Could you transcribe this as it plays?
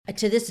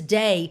To this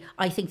day,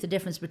 I think the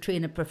difference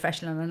between a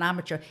professional and an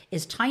amateur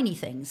is tiny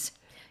things.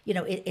 You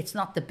know, it's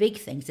not the big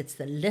things, it's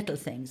the little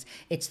things.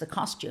 It's the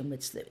costume,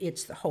 it's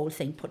the whole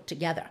thing put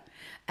together.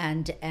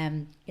 And,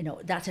 you know,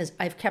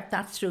 I've kept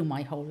that through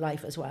my whole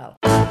life as well.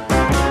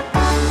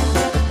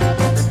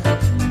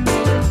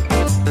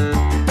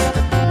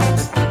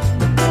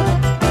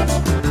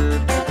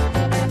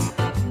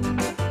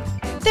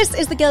 This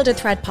is the Gilded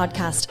Thread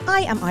podcast.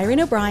 I am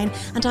Irene O'Brien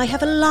and I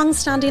have a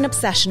long-standing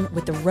obsession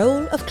with the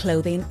role of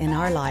clothing in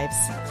our lives.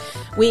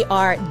 We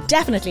are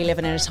definitely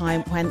living in a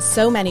time when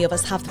so many of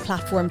us have the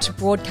platform to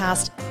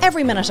broadcast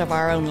every minute of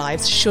our own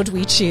lives, should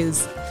we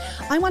choose.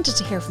 I wanted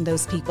to hear from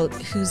those people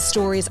whose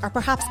stories are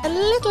perhaps a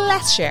little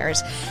less shared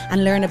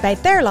and learn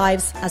about their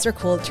lives as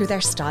recalled through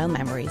their style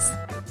memories.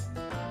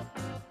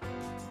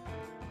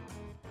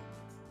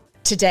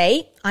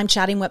 Today, I'm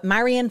chatting with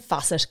Marion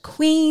Fossett,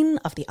 Queen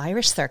of the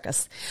Irish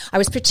Circus. I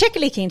was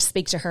particularly keen to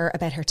speak to her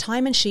about her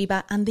time in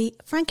Sheba and the,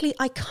 frankly,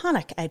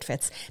 iconic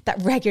outfits that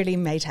regularly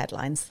made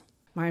headlines.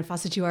 Marion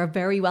Fossett, you are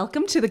very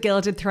welcome to the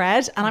Gilded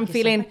Thread, and I'm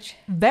feeling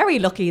very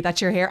lucky that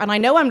you're here. And I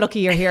know I'm lucky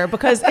you're here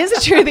because is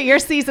it true that your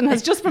season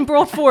has just been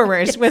brought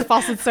forward yes. with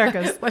Fossett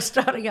Circus? We're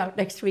starting out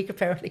next week,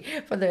 apparently,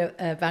 for the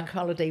bank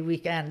holiday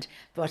weekend.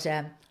 But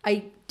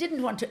I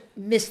didn't want to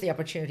miss the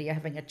opportunity of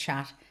having a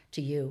chat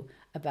to you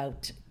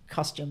about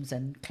costumes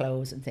and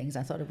clothes and things.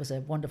 I thought it was a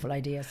wonderful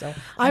idea. So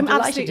I'm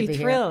absolutely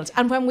thrilled. Here.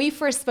 And when we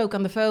first spoke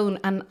on the phone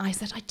and I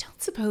said, I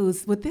don't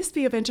suppose, would this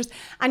be of interest?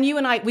 And you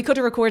and I, we could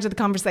have recorded the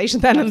conversation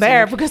then absolutely. And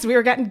there because we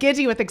were getting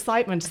giddy with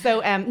excitement.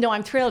 So no,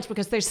 I'm thrilled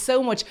because there's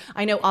so much.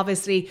 I know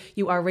obviously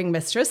you are ring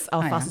mistress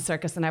of Fossett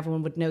Circus and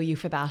everyone would know you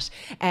for that.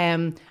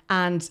 And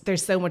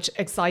there's so much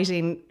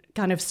exciting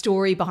kind of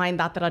story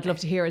behind that I'd love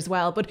to hear as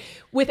well. But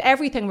with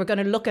everything, we're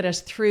going to look at it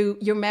through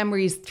your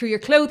memories, through your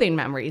clothing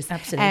memories.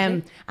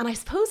 Absolutely. And I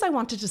suppose I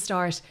wanted to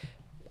start,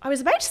 I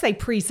was about to say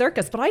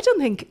pre-circus, but I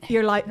don't think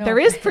you're like, no. There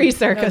is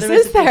pre-circus, no,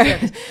 is there?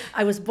 Pre-circus.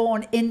 I was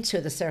born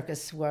into the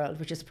circus world,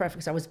 which is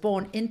perfect. So I was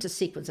born into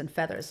sequins and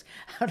feathers.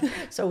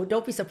 So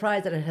don't be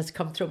surprised that it has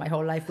come through my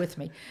whole life with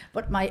me.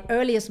 But my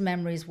earliest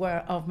memories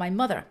were of my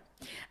mother.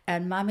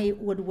 And Mammy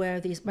would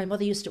wear these, my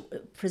mother used to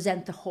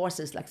present the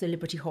horses, like the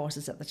Liberty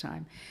horses at the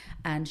time.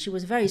 And she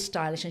was very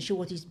stylish and she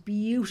wore these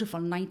beautiful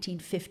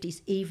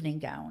 1950s evening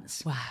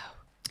gowns. Wow.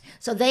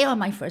 So they are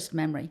my first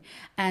memory.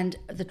 And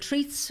the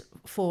treats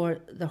for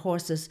the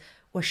horses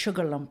were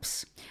sugar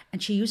lumps.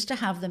 And she used to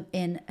have them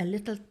in a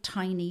little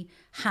tiny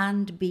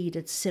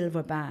hand-beaded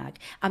silver bag.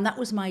 And that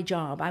was my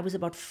job. I was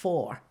about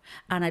 4.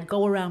 And I'd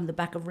go around the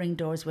back of ring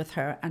doors with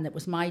her. And it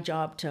was my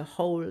job to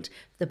hold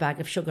the bag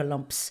of sugar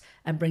lumps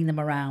and bring them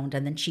around.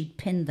 And then she'd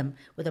pin them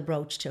with a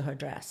brooch to her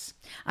dress.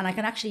 And I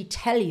can actually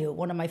tell you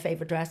one of my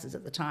favourite dresses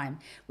at the time,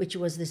 which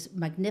was this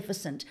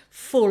magnificent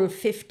full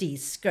 50s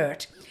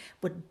skirt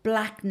with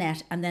black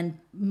net and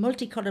then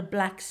multicoloured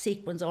black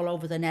sequins all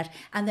over the net.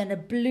 And then a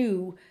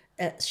blue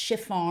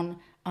chiffon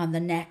on the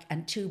neck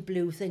and 2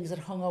 blue things that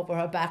hung over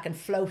her back and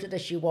floated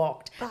as she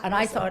walked. And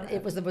I thought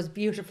it was the most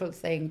beautiful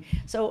thing.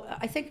 So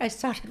I think I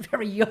started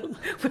very young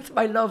with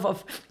my love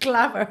of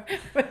glamour,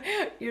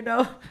 you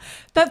know.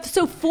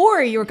 So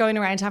 4 you were going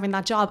around having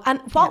that job.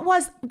 And what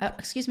was...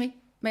 excuse me?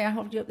 May I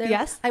hold you up there?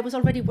 Yes. I was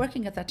already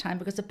working at that time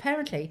because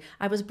apparently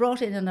I was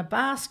brought in a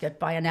basket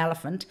by an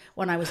elephant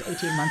when I was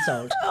 18 months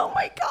old. Oh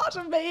my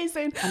God,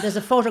 amazing. And there's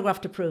a photograph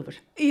to prove it.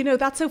 You know,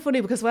 that's so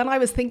funny because when I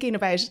was thinking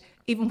about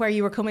even where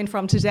you were coming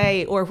from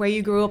today or where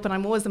you grew up, and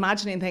I'm always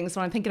imagining things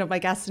when I'm thinking of my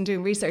guests and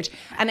doing research,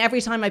 and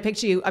every time I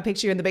picture you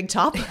in the big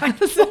top.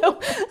 So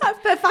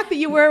the fact that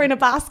you were in a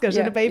basket,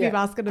 in a baby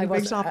basket in the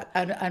big top.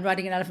 And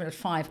riding an elephant at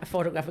 5, a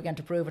photograph again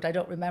to prove it. I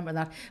don't remember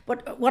that.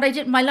 But what I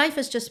did, my life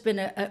has just been,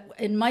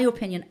 in my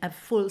opinion, a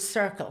full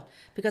circle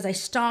because I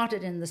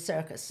started in the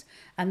circus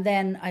and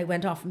then I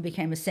went off and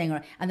became a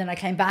singer and then I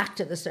came back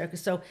to the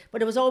circus. So,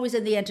 but it was always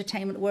in the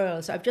entertainment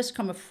world. So I've just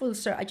come a full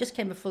circle. I just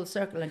came a full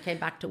circle and came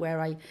back to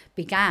where I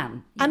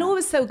began. And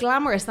always so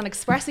glamorous and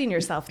expressing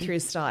yourself through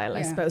style,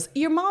 I suppose.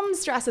 Your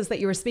mom's dresses that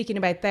you were speaking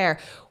about there,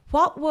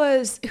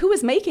 who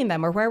was making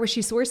them or where was she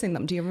sourcing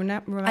them? Do you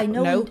remember? I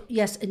know,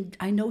 yes, and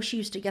I know she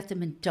used to get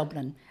them in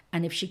Dublin.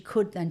 And if she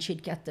could, then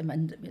she'd get them.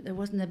 And there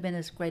wouldn't have been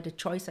as great a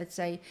choice, I'd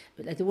say.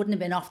 Like, they wouldn't have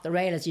been off the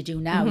rail as you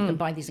do now. You can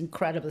buy these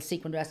incredible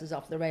sequin dresses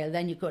off the rail.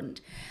 Then you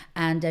couldn't.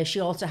 And she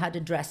also had a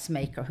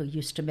dressmaker who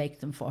used to make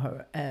them for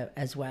her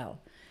as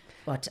well.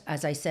 But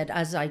as I said,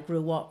 as I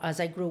grew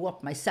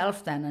up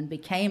myself then and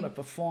became a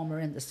performer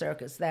in the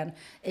circus, then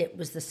it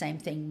was the same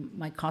thing.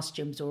 My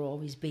costumes were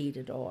always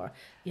beaded or,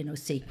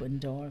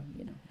 sequined or,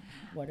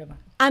 whatever.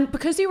 And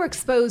because you were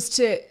exposed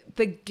to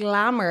the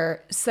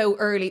glamour so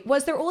early,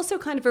 was there also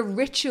kind of a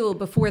ritual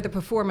before the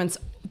performance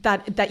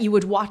that you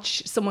would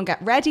watch someone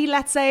get ready,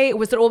 let's say? Or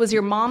was it always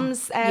your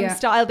mom's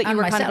style that you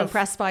were kind of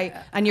impressed by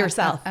and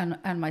yourself?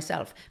 And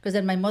myself. Because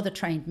then my mother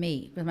trained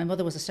me. Because my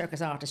mother was a circus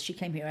artist. She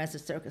came here as a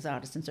circus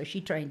artist. And so she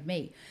trained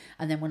me.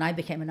 And then when I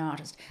became an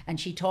artist, and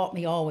she taught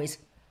me always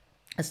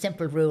a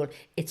simple rule.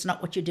 It's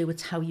not what you do,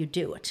 it's how you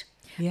do it.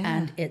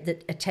 And the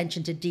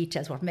attention to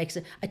details, what makes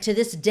it. To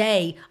this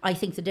day, I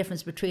think the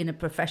difference between a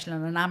professional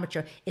and an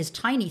amateur is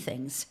tiny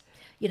things.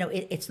 You know,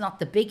 it's not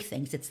the big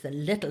things, it's the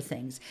little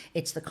things.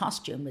 It's the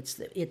costume, it's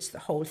the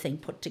whole thing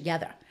put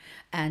together.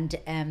 And,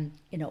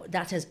 you know,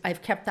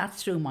 I've kept that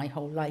through my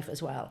whole life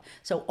as well.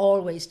 So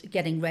always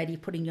getting ready,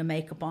 putting your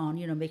makeup on,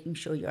 you know, making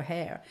sure your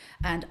hair.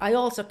 And I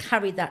also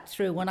carried that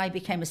through when I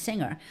became a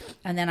singer.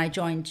 And then I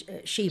joined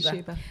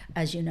Sheba,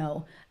 as you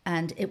know.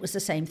 And it was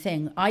the same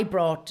thing. I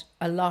brought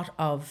a lot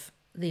of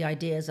the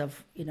ideas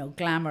of, you know,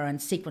 glamour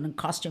and sequin and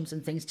costumes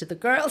and things to the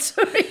girls.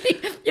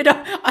 Really, you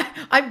know,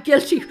 I'm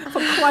guilty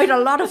for quite a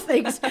lot of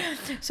things.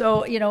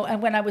 So, you know,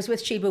 and when I was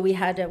with Sheba, we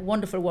had a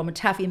wonderful woman,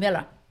 Taffy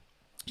Miller.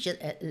 She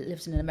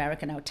lives in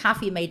America now.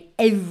 Taffy made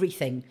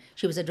everything.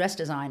 She was a dress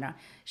designer.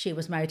 She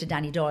was married to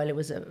Danny Doyle, who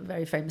was a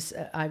very famous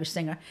Irish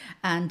singer.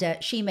 And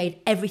she made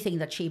everything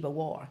that Sheba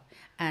wore.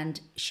 And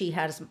she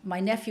has,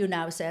 my nephew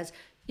now says,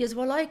 yes,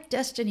 well, like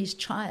Destiny's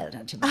Child,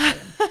 Auntie Marion.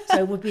 So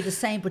it would be the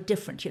same but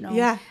different, you know.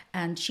 Yeah.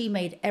 And she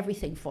made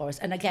everything for us.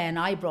 And again,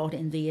 I brought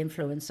in the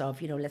influence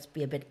of, you know, let's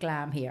be a bit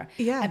glam here.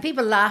 Yeah. And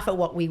people laugh at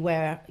what we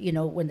wear, you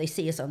know, when they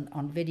see us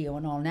on video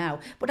and all now.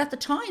 But at the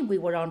time, we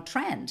were on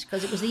trend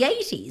because it was the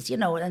 80s, you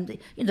know, and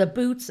the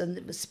boots and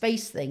the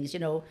space things, you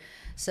know.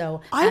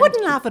 So I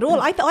wouldn't laugh at all.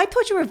 I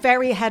thought you were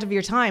very ahead of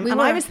your time.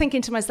 I was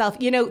thinking to myself,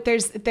 you know,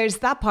 there's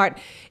that part,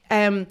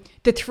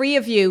 the three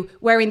of you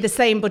wearing the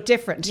same but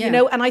different, you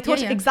know, and I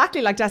thought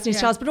exactly like Destiny's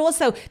Child, but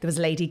also there was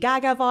Lady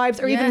Gaga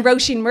vibes, or even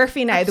Roisin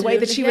Murphy now, the way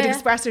that she would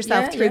express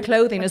herself through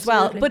clothing as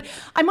well. But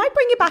I might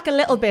bring you back a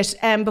little bit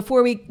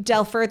before we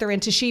delve further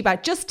into Sheba,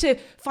 just to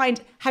find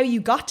how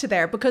you got to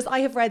there, because I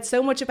have read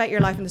so much about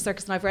your life in the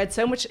circus, and I've read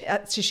so much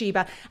to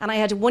Sheba, and I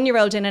had a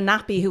 1-year-old in a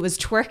nappy who was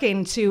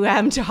twerking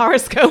to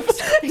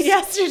horoscopes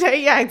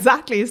yesterday. Yeah,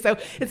 exactly. So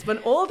it's been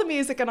all the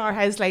music in our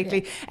house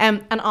lately,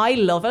 and I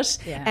love it.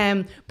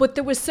 But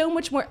there was so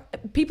much more.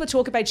 People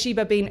talk about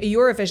Sheba being a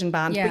Eurovision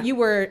band, but you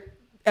were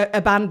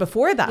a band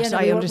before that,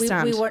 I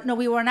understand.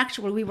 We were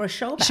a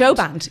show band. Show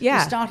band, yeah.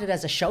 We started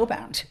as a show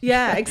band.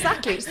 Yeah,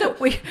 exactly. So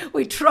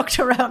we trucked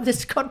around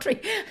this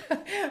country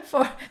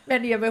for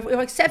many of it,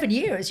 like 7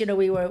 years, you know,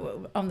 we were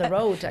on the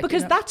road. Like,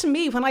 because that to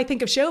me, when I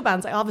think of show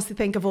bands, I obviously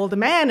think of all the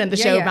men in the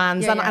show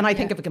bands, and I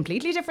think of a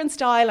completely different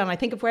style, and I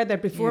think of where they're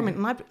performing.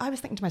 And I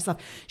was thinking to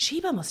myself,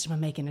 Sheba must have been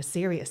making a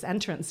serious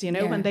entrance, you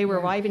know, when they were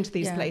arriving to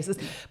these places.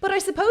 But I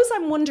suppose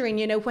I'm wondering,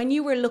 you know, when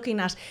you were looking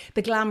at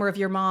the glamour of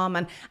your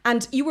mom,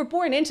 and you were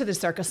born into the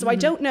circus, so I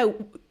don't know,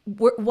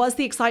 was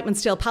the excitement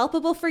still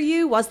palpable for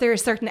you? Was there a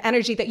certain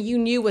energy that you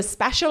knew was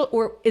special,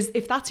 or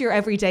if that's your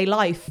everyday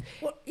life,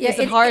 is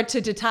it hard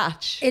to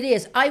detach? It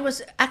is. I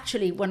was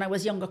actually, when I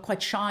was younger,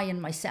 quite shy in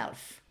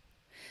myself.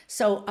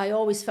 So I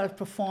always felt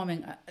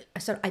performing.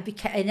 As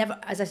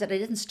I said, I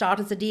didn't start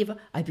as a diva.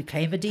 I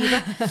became a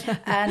diva.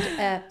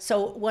 And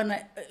so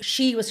when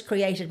she was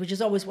created, which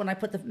is always when I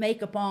put the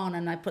makeup on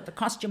and I put the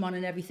costume on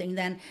and everything,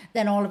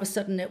 then all of a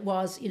sudden it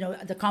was, you know,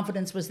 the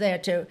confidence was there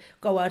to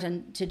go out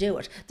and to do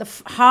it. The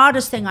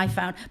hardest thing I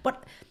found,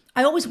 but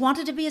I always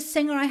wanted to be a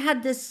singer. I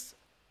had this,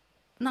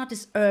 not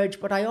this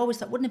urge, but I always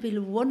thought, wouldn't it be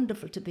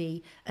wonderful to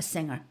be a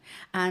singer?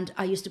 And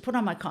I used to put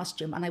on my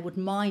costume and I would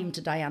mime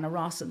to Diana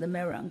Ross in the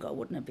mirror and go,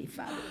 wouldn't it be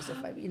fabulous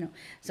if I, you know?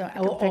 So I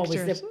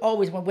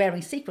always were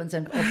wearing sequins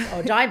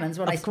or diamonds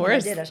when I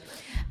did it.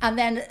 And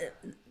then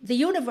the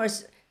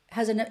universe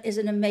is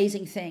an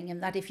amazing thing, in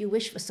that if you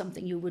wish for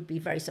something, you would be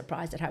very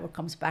surprised at how it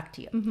comes back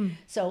to you. Mm-hmm.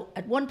 So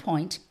at one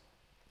point,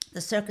 the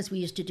circus, we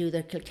used to do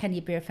the Kilkenny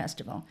Beer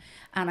Festival,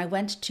 and I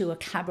went to a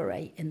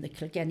cabaret in the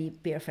Kilkenny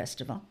Beer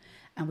Festival,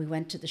 and we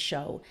went to the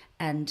show,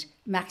 and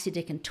Maxie,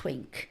 Dick and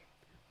Twink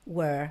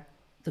were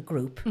the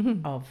group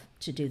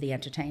to do the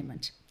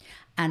entertainment.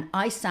 And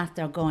I sat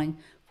there going,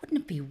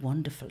 wouldn't it be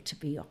wonderful to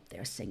be up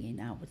there singing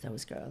now with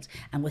those girls?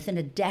 And within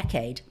a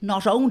decade,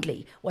 not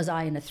only was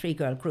I in a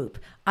 3-girl group,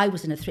 I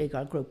was in a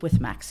 3-girl group with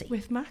Maxie.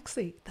 With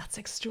Maxie? That's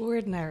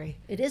extraordinary.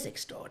 It is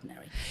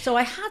extraordinary. So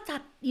I had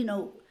that, you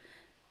know,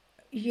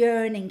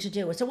 yearning to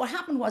do it. So what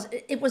happened was,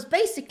 it was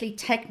basically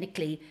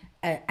technically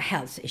a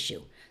health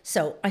issue.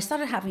 So I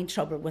started having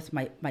trouble with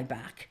my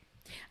back,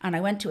 and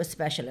I went to a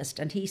specialist,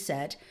 and he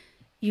said,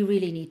 you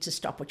really need to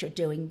stop what you're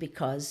doing,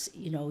 because,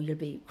 you know, you'll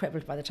be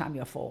crippled by the time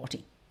you're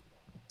 40.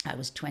 I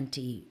was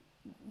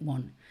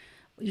 21.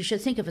 You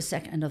should think of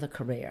another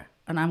career.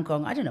 And I'm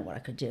going, I don't know what I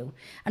could do.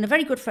 And a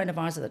very good friend of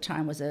ours at the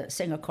time was a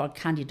singer called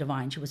Candy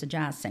Devine. She was a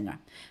jazz singer.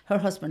 Her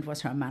husband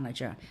was her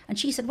manager. And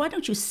she said, why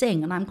don't you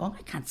sing? And I'm going,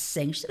 I can't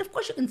sing. She said, of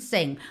course you can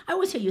sing. I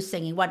always hear you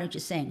singing. Why don't you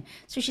sing?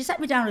 So she sat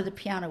me down at the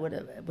piano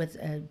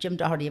with Jim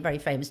Doherty, a very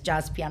famous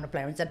jazz piano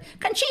player, and said,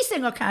 can she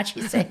sing or can't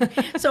she sing?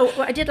 So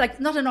I did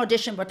not an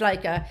audition, but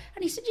and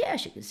he said, yeah,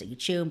 she can sing a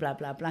tune, blah,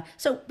 blah, blah.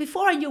 So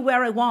before I knew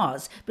where I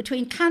was,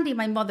 between Candy,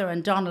 my mother,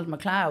 and Donald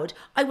MacLeod,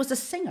 I was a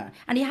singer.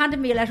 And he handed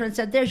me a letter and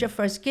said, there's your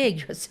first gig.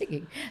 You're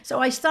singing. So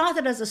I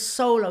started as a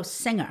solo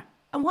singer.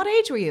 And what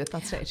age were you at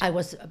that stage? I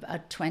was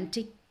about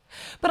 20.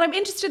 But I'm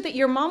interested that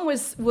your mom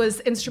was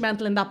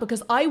instrumental in that,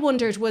 because I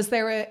wondered, was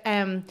there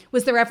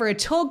ever a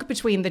tug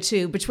between the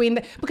two,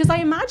 because I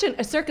imagine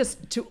a circus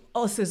to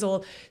us is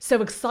all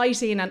so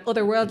exciting and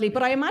otherworldly,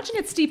 but I imagine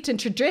it's steeped in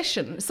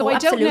tradition. So I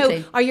don't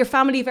know, are your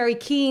family very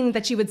keen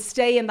that you would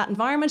stay in that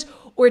environment,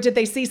 or did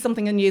they see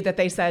something in you that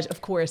they said,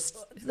 of course?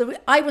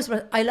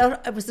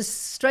 It was the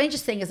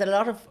strangest thing is that a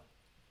lot of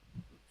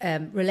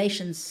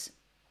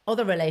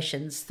other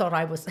relations thought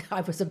I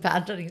was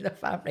abandoning the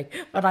family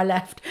when I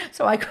left.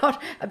 So I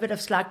got a bit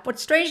of slack. But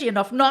strangely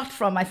enough, not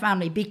from my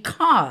family,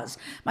 because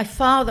my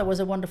father was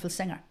a wonderful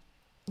singer.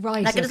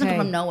 Right, like it doesn't come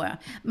from nowhere.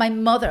 My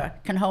mother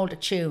can hold a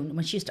tune.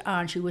 When she used to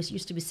iron, she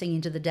used to be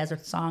singing to the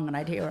Desert Song, and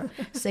I'd hear her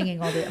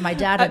singing all the. My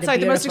dad had a beautiful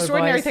the most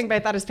extraordinary voice. thing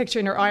about that is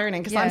picturing her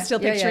ironing, because I'm still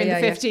picturing the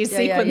 50s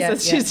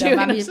sequences she's doing.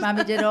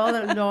 Mammy did all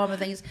the normal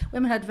things.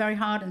 Women had very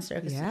hard in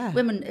circus. Yeah.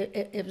 Women,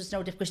 it was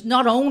no difficult.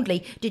 Not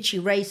only did she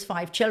raise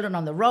 5 children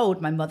on the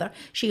road, my mother,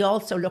 she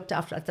also looked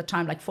after at the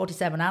time like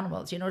 47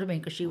 animals. You know what I mean?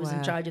 Because she was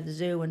in charge of the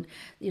zoo and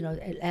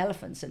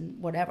elephants and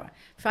whatever.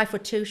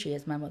 5'2" she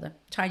is, my mother,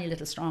 tiny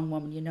little strong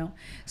woman.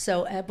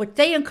 So, but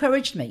they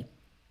encouraged me.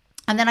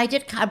 And then I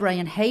did cabaret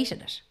and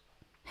hated it.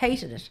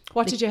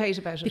 What did you hate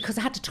about it? Because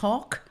I had to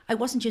talk. I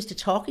wasn't used to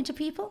talking to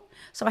people.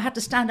 So I had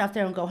to stand out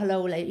there and go,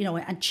 hello,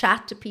 and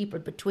chat to people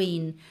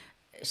between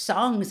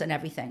songs and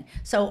everything.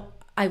 So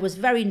I was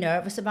very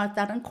nervous about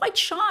that and quite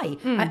shy.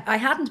 I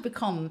hadn't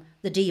become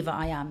the diva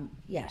I am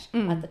yet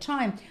at the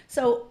time.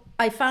 So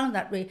I found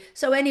that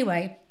so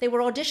anyway, they were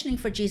auditioning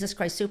for Jesus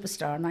Christ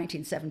Superstar in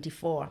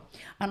 1974.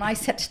 And I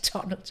said to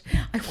Donald,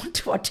 I want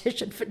to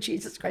audition for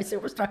Jesus Christ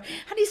Superstar.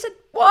 And he said,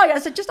 why? I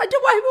said,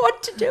 I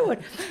want to do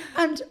it.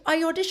 And I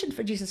auditioned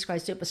for Jesus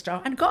Christ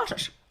Superstar and got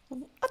it.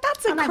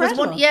 That's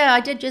incredible. I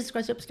did Jesus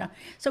Christ Superstar.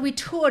 So we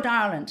toured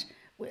Ireland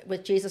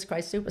with Jesus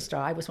Christ Superstar.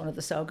 I was one of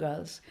the Soul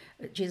Girls,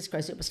 Jesus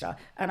Christ Superstar.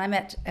 And I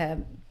met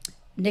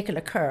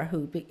Nicola Kerr,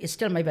 who is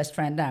still my best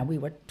friend now.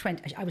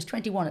 I was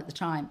 21 at the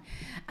time.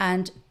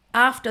 And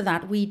after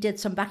that, we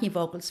did some backing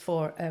vocals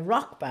for a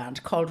rock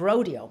band called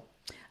Rodeo.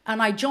 And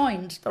I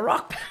joined the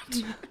rock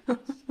band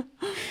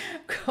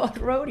called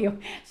Rodeo.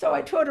 So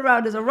I toured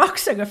around as a rock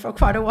singer for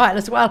quite a while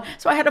as well.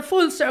 So I had a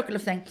full circle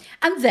of things.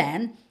 And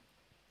then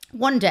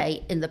one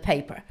day in the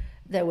paper,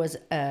 there was,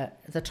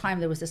 at the time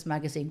there was this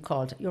magazine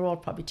called, you're all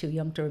probably too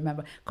young to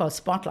remember, called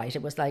Spotlight.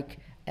 It was like,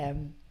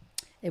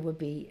 it would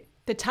be...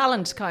 The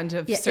talent kind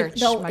of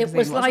search magazine.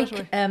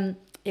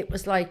 It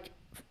was like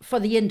for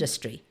the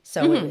industry.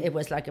 So it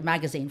was like a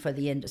magazine for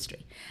the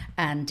industry.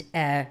 And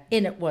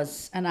in it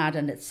was an ad,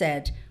 and it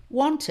said,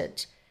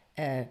 wanted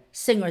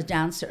singers,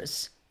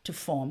 dancers to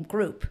form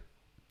group.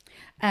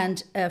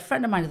 And a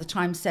friend of mine at the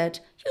time said,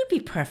 you'd be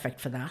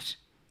perfect for that.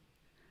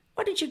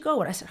 Why did you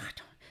go? And I said, I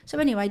don't. So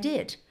anyway, I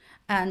did.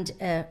 And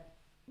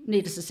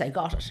needless to say,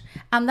 got it.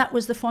 And that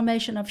was the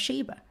formation of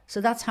Sheba.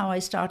 So that's how I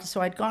started.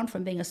 So I'd gone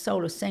from being a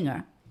solo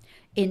singer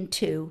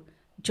into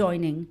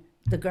joining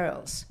the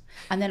girls.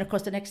 And then, of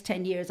course, the next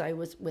 10 years I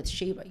was with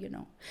Sheba,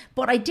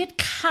 But I did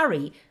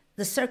carry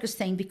the circus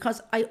thing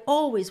because I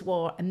always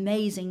wore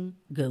amazing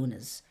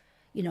goonas.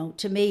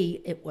 To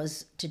me, it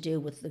was to do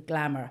with the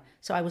glamour.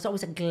 So I was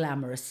always a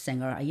glamorous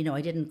singer. I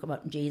didn't come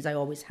out in jeans. I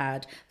always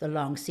had the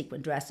long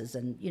sequin dresses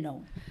and,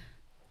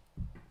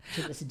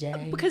 to this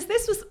day. Because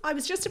I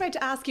was just about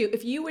to ask you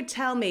if you would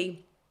tell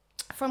me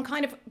from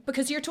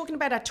because you're talking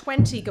about at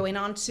 20 going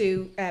on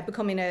to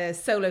becoming a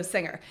solo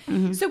singer.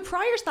 Mm-hmm. So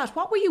prior to that,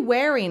 what were you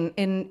wearing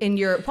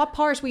what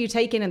part were you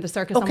taking in the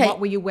circus and what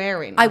were you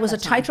wearing? I was a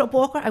tightrope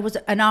walker. I was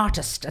an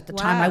artist at the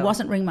time. I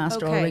wasn't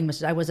ringmaster or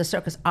ringmaster. I was a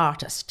circus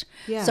artist.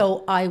 Yeah.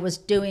 So I was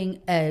doing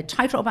a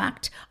tightrope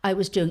act. I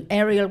was doing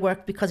aerial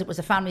work because it was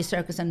a family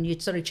circus and you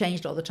sort of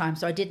changed all the time.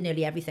 So I did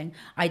nearly everything.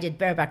 I did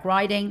bareback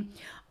riding.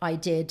 I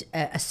did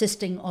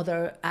assisting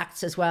other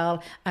acts as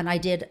well, and I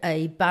did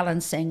a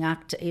balancing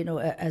act,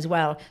 as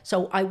well.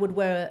 So I would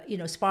wear,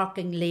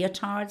 sparkling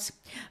leotards,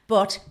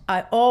 but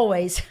I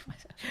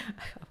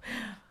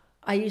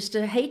used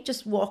to hate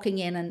just walking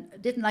in and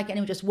didn't like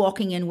anyone just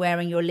walking in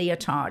wearing your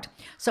leotard.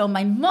 So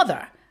my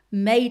mother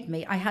made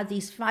me, I had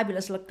these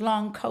fabulous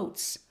long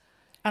coats.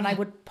 And I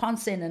would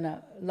ponce in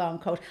a long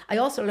coat. I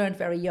also learned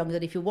very young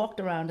that if you walked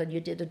around and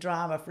you did a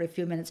drama for a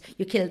few minutes,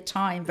 you killed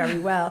time very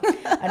well.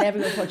 And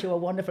everyone thought you were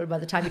wonderful by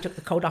the time you took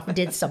the coat off and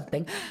did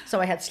something.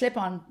 So I had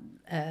slip-on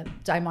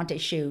Diamante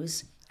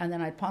shoes, and then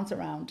I'd ponce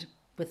around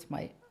with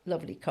my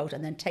lovely coat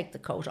and then take the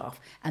coat off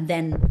and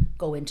then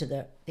go into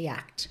the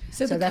act.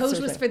 So the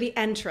coat was for the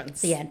entrance?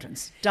 The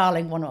entrance.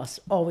 Darling, one of us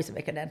always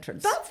make an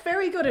entrance. That's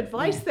very good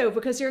advice, though,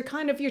 because you're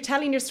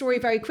telling your story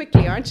very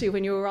quickly, aren't you,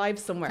 when you arrive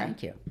somewhere?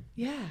 Thank you.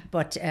 Yeah.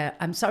 But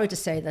I'm sorry to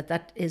say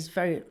that is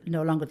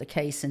no longer the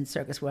case in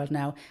circus world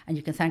now, and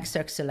you can thank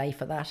Cirque du Soleil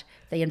for that.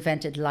 They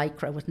invented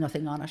Lycra with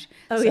nothing on it.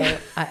 Oh, yeah.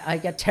 I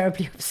get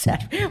terribly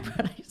upset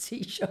when I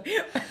see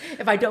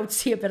if I don't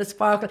see a bit of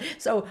sparkle.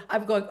 So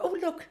I'm going, oh,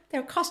 look,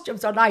 their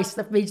costumes are nice.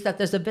 That means that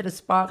there's a bit of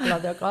sparkle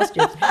on their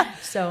costumes.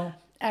 So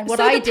And what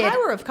so I the did,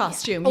 power of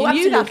costume, Oh, you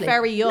knew that absolutely.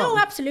 very young. No,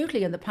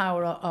 absolutely, and the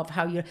power of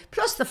how you.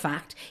 Plus the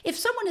fact, if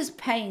someone is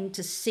paying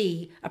to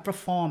see a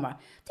performer,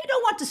 they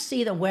don't want to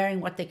see them wearing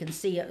what they can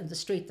see in the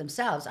street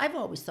themselves. I've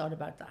always thought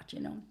about that,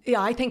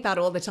 Yeah, I think that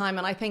all the time.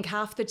 And I think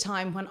half the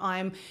time when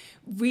I'm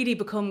really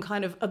become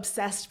kind of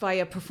obsessed by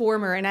a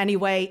performer in any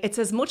way, it's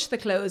as much the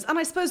clothes. And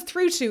I suppose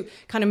through to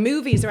kind of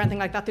movies or anything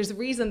like that, there's a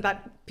reason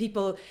that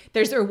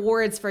there's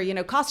awards for,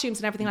 costumes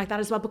and everything like that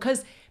as well,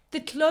 because the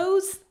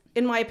clothes,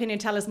 in my opinion,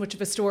 tell as much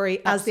of a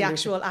story as the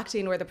actual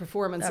acting or the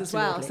performance as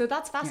well. So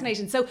that's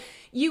fascinating. Yeah. So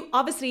you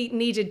obviously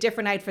needed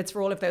different outfits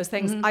for all of those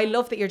things. I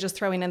love that you're just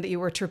throwing in that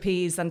you were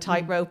trapeze and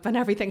tightrope and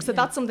everything. So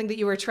that's something that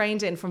you were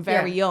trained in from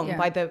very young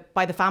by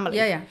the family.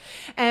 Yeah.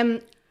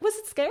 Was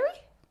it scary?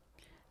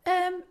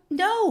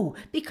 No,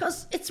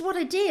 because it's what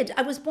I did.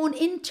 I was born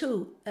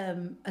into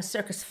a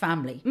circus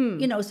family,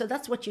 so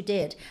that's what you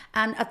did.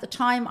 And at the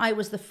time I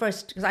was the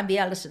first, because I'm the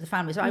eldest of the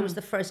family, so I was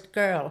the first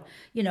girl,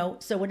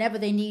 so whenever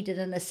they needed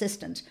an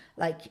assistant,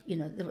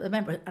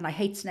 remember, and I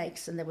hate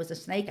snakes, and there was a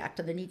snake act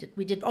and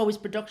we did always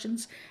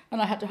productions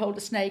and I had to hold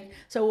a snake.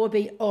 So it would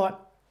be, or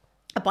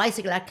a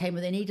bicycle act came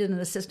and they needed an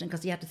assistant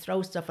because he had to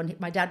throw stuff, and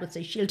my dad would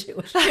say, she'll do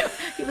it.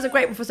 He was a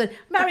great one for saying,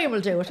 Marion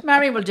will do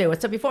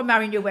it. So before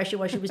Marion knew where she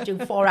was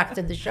doing 4 acts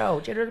in the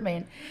show. Do you know what I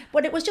mean?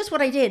 But it was just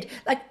what I did.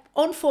 Like,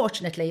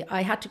 unfortunately,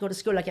 I had to go to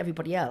school like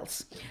everybody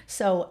else.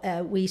 So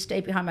we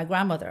stayed behind my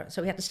grandmother.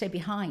 So we had to stay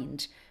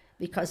behind,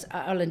 because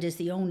Ireland is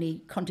the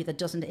only country that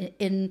doesn't.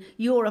 In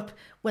Europe,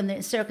 when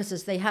the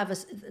circuses, they have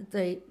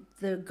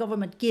the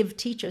government give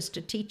teachers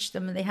to teach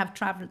them, and they have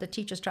the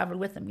teachers travel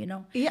with them,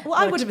 Yeah, well,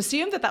 I would have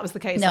assumed that was the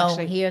case, no,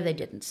 actually. Here they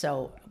didn't,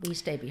 so we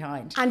stayed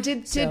behind. And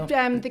did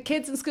the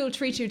kids in school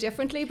treat you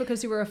differently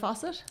because you were a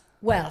Fossett?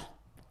 Well,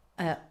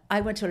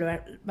 I went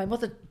to my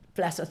mother,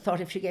 bless her,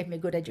 thought if she gave me a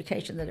good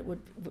education that it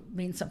would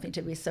mean something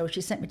to me, so she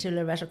sent me to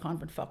Loreto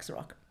Convent,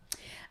 Foxrock.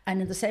 And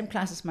in the same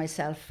class as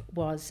myself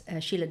was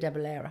Sheila de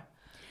Valera.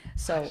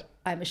 So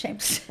I'm ashamed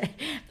to say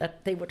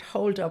that they would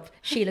hold up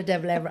Sheila de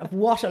Valera of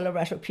what a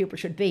Loreto pupil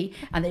should be,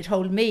 and they'd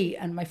hold me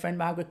and my friend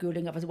Margaret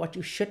Goulding of as what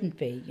you shouldn't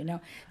be,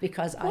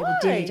 because I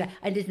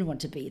didn't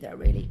want to be there,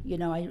 really.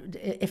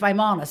 If I'm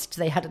honest,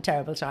 they had a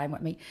terrible time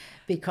with me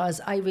because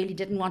I really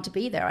didn't want to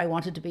be there. I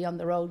wanted to be on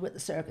the road with the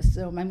circus.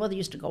 So my mother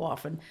used to go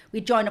off and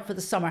we'd join up for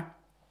the summer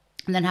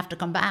and then have to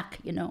come back,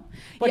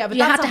 But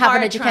you had to have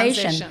an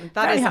education.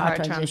 That is a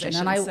hard transition.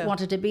 And I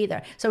wanted to be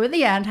there. So in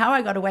the end, how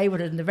I got away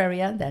with it in the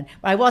very end then,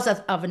 I was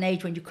of an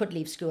age when you could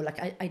leave school. Like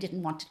I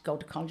didn't want to go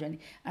to college,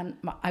 and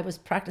I was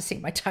practicing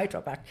my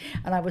tightrope act,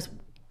 and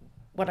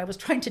what I was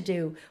trying to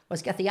do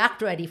was get the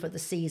act ready for the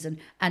season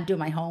and do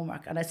my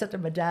homework. And I said to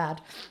my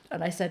dad,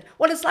 and I said,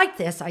 well, it's like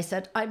this. I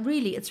said,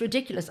 it's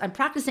ridiculous. I'm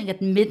practicing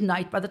at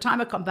midnight by the time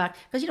I come back,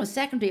 because,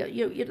 secondary,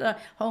 you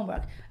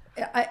homework.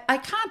 I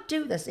can't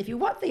do this. If you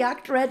want the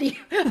act ready,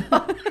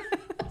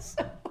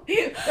 so,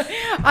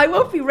 I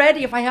won't be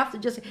ready if I have to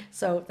just.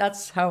 So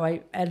that's how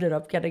I ended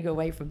up getting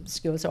away from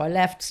school. So I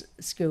left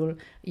school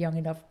young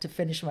enough to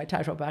finish my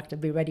tightrope act and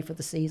be ready for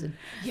the season.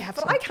 Yeah,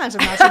 but I can't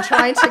imagine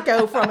trying to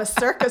go from a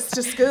circus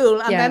to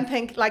school and then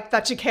think like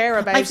that you care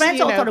about. My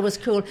friends all thought it was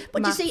cool,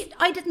 but you see,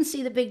 I didn't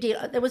see the big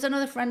deal. There was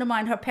another friend of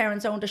mine. Her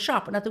parents owned a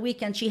shop, and at the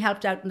weekend she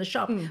helped out in the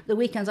shop. The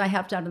weekends I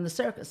helped out in the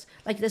circus.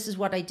 Like, this is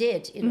what I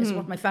did. It is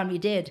what my family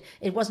did.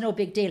 It was no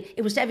big deal.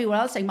 It was to everyone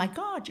else saying, "My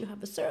God, you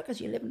have a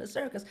circus. You live in a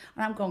circus,"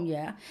 and I'm going,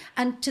 yeah.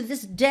 And to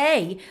this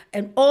day,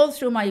 and all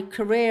through my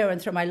career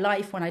and through my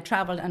life, when I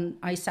traveled and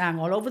I sang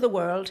all over the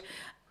world,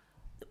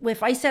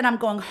 if I said I'm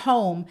going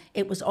home,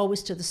 it was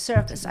always to the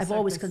circus. I've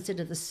always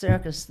considered the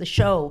circus, the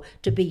show,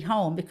 to be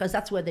home, because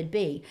that's where they'd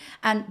be.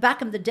 And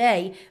back in the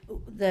day,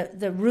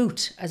 the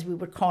route, as we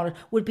would call it,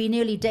 would be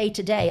nearly day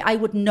to day. I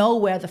would know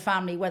where the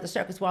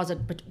circus was at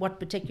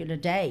what particular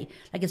day.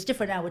 Like, it's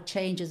different now with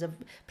changes of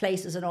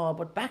places and all,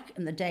 but back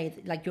in the day,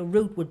 like, your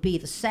route would be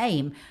the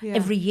same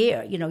every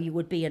year. You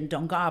would be in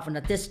Dungarvan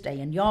at this day,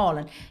 in Youghal,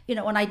 and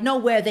and I'd know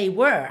where they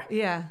were.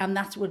 Yeah. And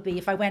that would be,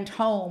 if I went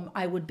home,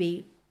 I would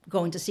be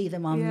going to see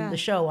them on the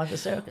show, on the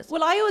circus.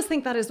 Well, I always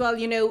think that as well,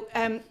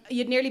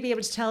 you'd nearly be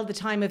able to tell the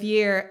time of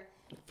year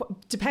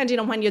depending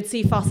on when you'd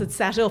see Fossett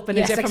set up in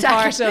a different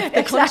part of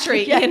the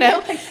country,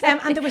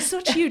 And there was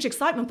such huge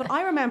excitement. But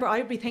I remember I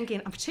would be thinking,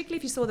 and particularly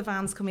if you saw the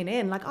vans coming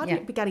in, like,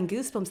 I'd be getting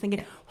goosebumps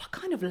thinking, what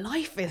kind of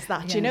life is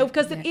that,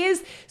 Because it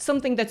is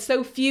something that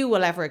so few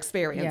will ever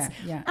experience.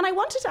 And I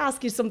wanted to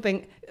ask you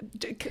something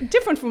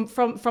different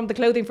from the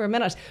clothing for a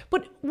minute.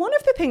 But one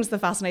of the things that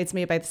fascinates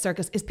me about the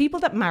circus is people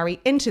that marry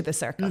into the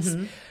circus.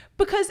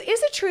 Because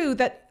is it true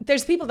that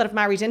there's people that have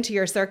married into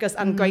your circus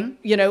and great,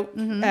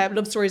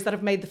 love stories that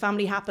have made the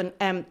family happen,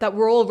 that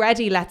were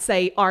already, let's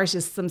say,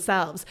 artists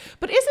themselves?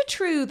 But is it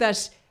true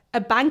that a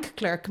bank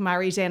clerk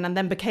married in and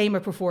then became a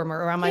performer,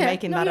 or am I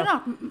making that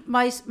up? No, you're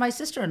not. My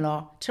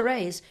sister-in-law,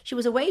 Therese, she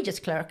was a wages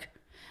clerk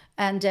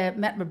and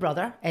met my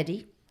brother,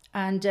 Eddie,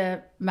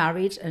 and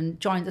married and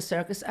joined the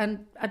circus,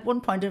 and at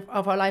one point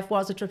of our life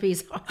was a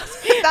trapeze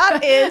artist.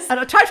 That is and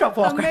a tightrope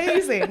walker.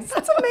 amazing.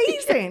 That's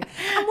amazing.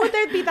 And would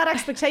there be that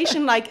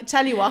expectation, like,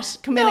 tell you what,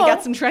 come in and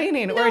get some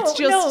training, or it's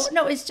just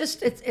no, it's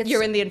just it's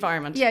you're in the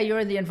environment. Yeah, you're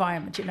in the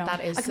environment. You know,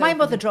 that is like so my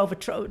mother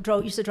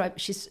used to drive.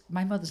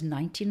 My mother's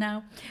 90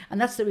 now, and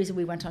that's the reason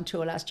we went on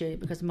tour last year,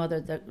 because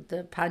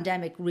the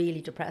pandemic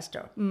really depressed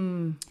her.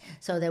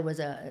 So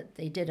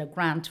they did a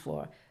grant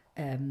for.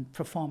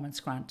 Performance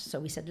grant. So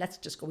we said, let's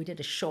just go. We did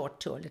a short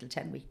tour, a little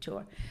 10-week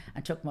tour,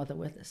 and took mother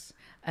with us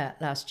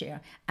last year.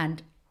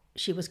 And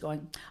she was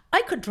going,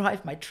 I could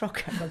drive my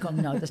truck. And we're going,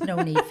 no, there's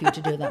no need for you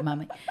to do that,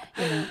 Mummy.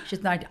 You know,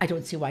 she's not, I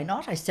don't see why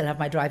not. I still have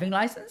my driving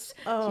license.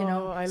 Oh, you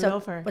know? I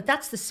love her. But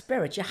that's the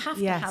spirit. You have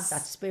to have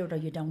that spirit, or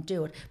you don't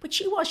do it. But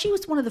she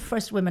was one of the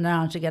first women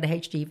around to get a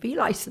HGV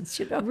license,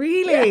 you know.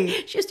 Really? Yeah.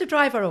 She used to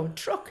drive her own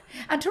truck.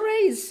 And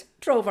Therese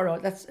drove her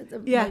own. That's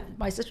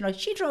my sister-in-law.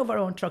 She drove her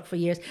own truck for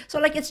years.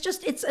 So like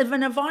it's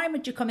an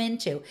environment you come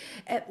into.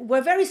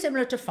 We're very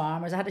similar to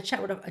farmers. I had a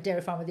chat with a dairy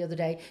farmer the other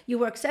day. You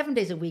work 7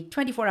 days a week,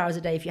 24 hours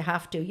a day if you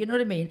have to. You know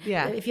what I mean?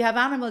 Yeah. If you have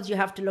animals, you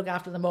have to look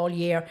after them all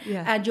year,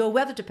 and you're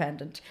weather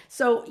dependent.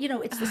 So you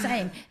know it's the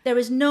same. There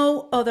is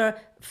no other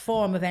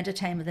form of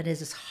entertainment that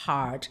is as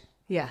hard.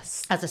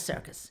 Yes. As a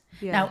circus.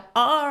 Yeah. Now,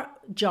 our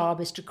job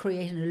is to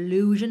create an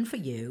illusion for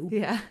you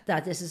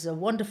that this is a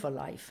wonderful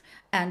life.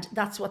 And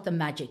that's what the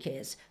magic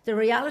is. The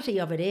reality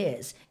of it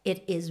is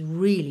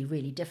really,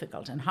 really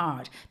difficult and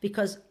hard.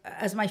 Because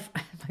as my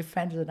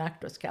friend is an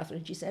actress,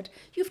 Catherine, she said,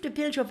 you have to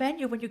build your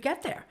venue when you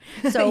get there.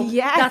 So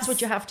that's what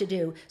you have to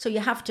do. So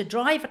you have to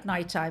drive at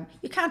night time.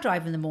 You can't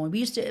drive in the morning. We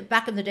used to,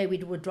 back in the day, we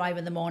would drive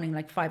in the morning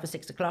like 5 or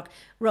 6 o'clock.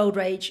 Road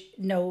rage,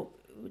 no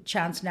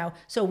chance now.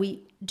 So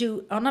we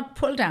do, on a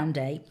pull down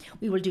day,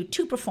 we will do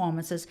 2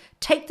 performances,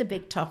 take the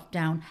big top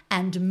down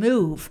and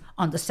move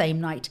on the same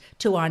night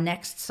to our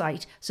next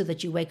site, so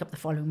that you wake up the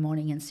following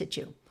morning in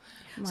situ.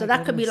 So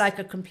that could be like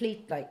a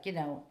complete,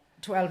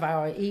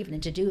 12-hour evening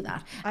to do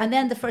that. And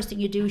then the first thing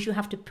you do is you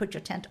have to put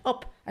your tent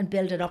up and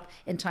build it up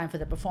in time for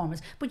the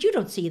performance. But you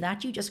don't see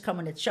that. You just come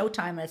and it's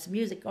showtime and it's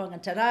music going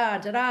and ta-da,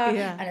 ta-da,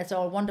 and it's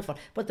all wonderful.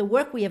 But the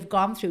work we have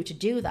gone through to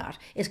do that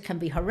can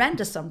be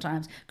horrendous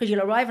sometimes, because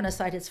you'll arrive on a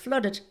site, it's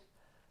flooded.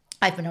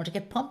 I've been able to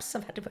get pumps.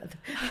 I've had to.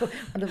 One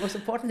of the most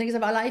important things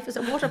in my life is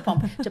a water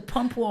pump to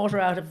pump water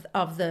out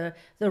of the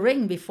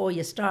ring before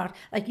you start.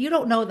 Like, you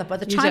don't know that by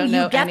the time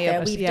you get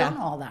there, we've done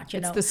all that. You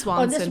know, the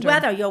swan this syndrome.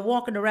 Weather, you're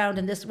walking around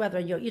in this weather.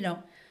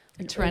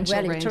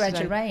 Torrential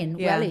rain,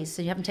 wellies.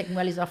 So you haven't taken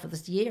wellies off of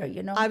this year,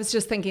 you know. I was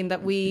just thinking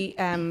that we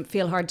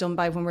feel hard done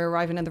by when we're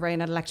arriving in the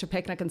rain at Electric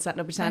Picnic and setting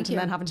up your tent and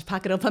then having to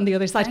pack it up on the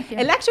other side.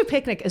 Electric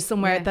Picnic is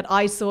somewhere that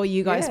I saw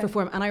you guys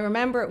perform, and I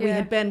remember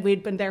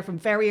we'd been there from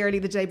very early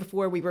the day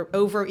before. We were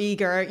over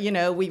eager, you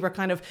know. We were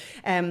kind of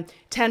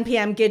 10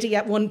 p.m. giddy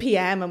at 1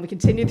 p.m. and we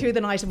continued through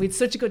the night, and we had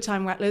such a good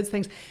time. We had loads of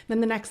things. And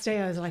then the next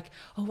day I was like,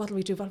 oh, what'll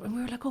we do? And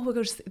we were like, oh, we'll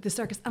go to the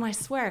circus. And I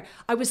swear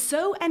I was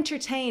so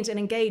entertained and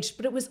engaged,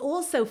 but it was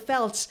also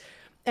felt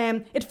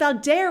it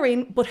felt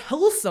daring but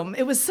wholesome.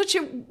 It was such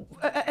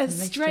a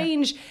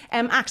strange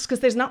act, because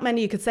there's not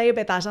many you could say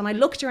about that. And I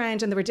looked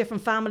around and there were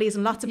different families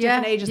and lots of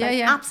different ages.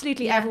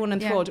 Absolutely everyone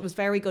enthralled. It was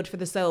very good for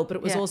the soul, but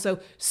it was also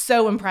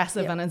so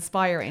impressive and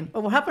inspiring.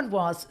 Well, what happened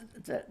was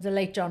the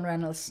late John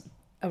Reynolds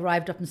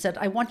arrived up and said,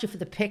 I want you for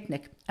the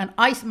picnic. And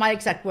my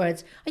exact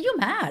words, are you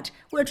mad?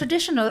 We're a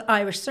traditional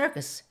Irish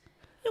circus.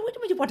 What do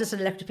you want us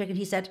an electric picnic?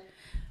 He said,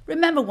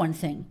 remember one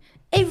thing,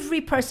 every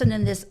person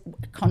in this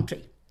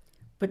country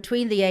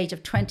between the age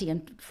of 20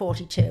 and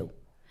 42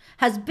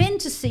 has been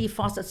to see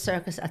Fossett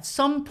Circus at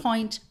some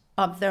point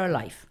of their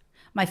life.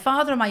 My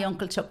father and my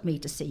uncle took me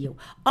to see you.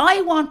 I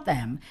want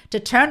them to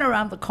turn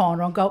around the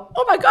corner and go,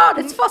 oh my God,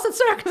 it's Fossett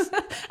Circus.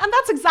 And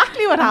that's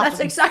exactly what happened.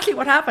 That's exactly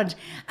what happened.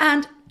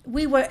 And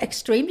we were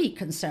extremely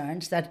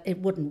concerned that it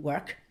wouldn't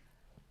work,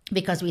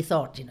 because we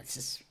thought,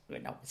 this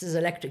is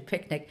Electric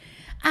Picnic.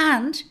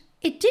 And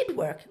it did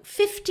work.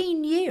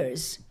 15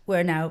 years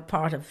we're now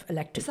part of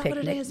Electric Picnic.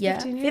 What it is? Yeah,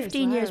 15 years.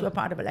 15 years we're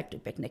part of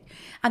Electric Picnic.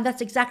 And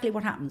that's exactly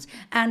what happens.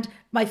 And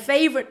my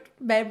favourite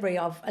memory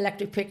of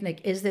Electric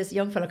Picnic is this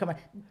young fellow coming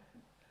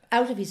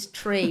out of his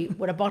tree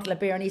with a bottle of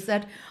beer, and he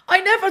said, I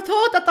never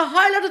thought that the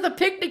highlight of the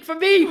picnic for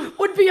me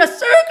would be a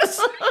circus.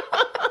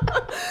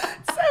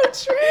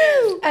 So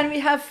true. And we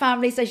have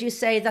families, as you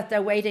say, that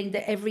they're waiting.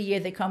 Every year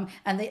they come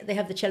and they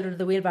have the children of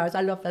the wheelbarrows.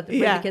 I love that. They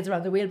bring the kids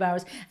around the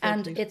wheelbarrows.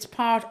 And it's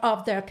part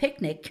of their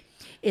picnic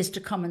is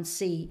to come and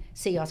see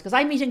us. Because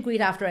I meet and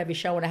greet after every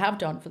show, and I have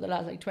done for the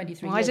last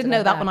 23 years. I didn't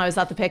know that when I was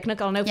at the picnic.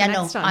 I'll know for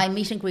next time. I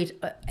meet and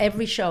greet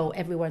every show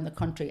everywhere in the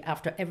country.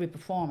 After every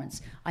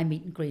performance, I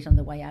meet and greet on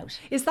the way out.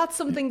 Is that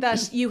something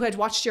that you had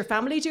watched your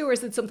family do, or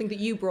is it something that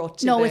you brought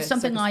to No, it's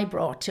something I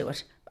brought to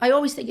it. I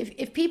always think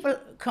if people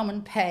come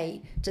and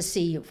pay to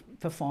see you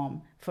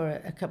perform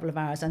for a couple of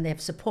hours and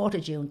they've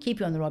supported you and keep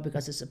you on the road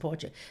because they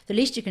support you, the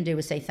least you can do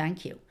is say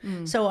thank you.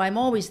 So I'm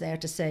always there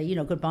to say,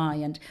 goodbye,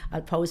 and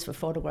I'll pose for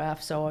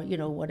photographs or,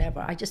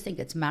 whatever. I just think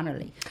it's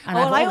mannerly. And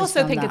I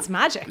also think it's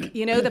magic,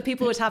 that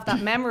people would have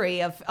that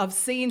memory of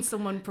seeing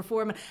someone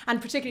perform,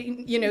 and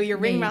particularly, your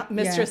ring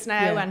mistress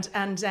now,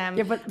 and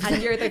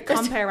you're the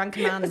compere and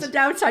command. There's a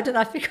downside to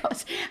that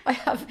because I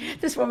have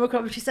this woman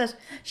come and she says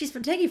she's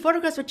been taking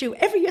photographs with you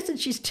every year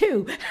since she's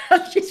 2.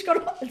 And she's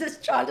got, this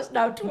child is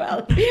now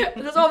 12.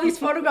 And there's all these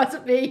photographs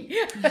of me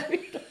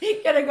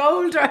getting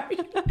older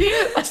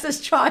as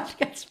this child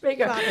gets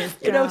bigger.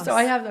 So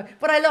I have them.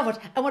 But I love it.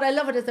 And what I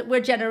love it is that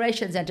we're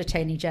generations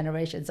entertaining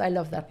generations. I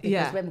love that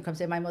because women come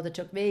say, my mother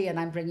took me and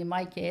I'm bringing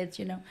my kids,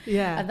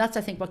 Yeah. And that's,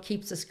 I think, what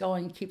keeps us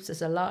going, keeps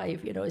us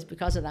alive, is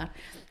because of that.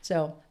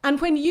 So. And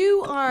when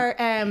you are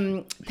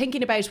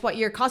thinking about what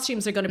your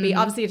costumes are going to be,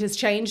 obviously it has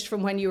changed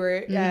from when you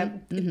were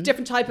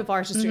different type of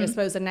artistry, I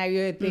suppose, and now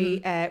you're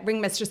the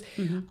ring mistress.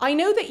 I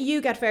know that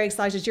you get very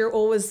excited. You're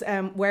always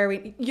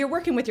you're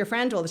working with your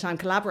friend all the time,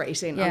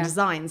 collaborating on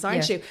designs,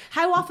 aren't you?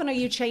 How often are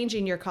you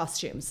changing your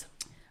costumes?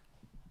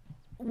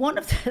 One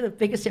of the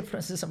biggest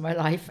influences of my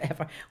life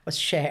ever was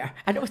Cher.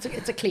 I know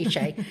it's a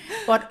cliche,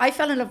 but I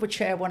fell in love with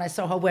Cher when I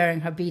saw her wearing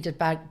her beaded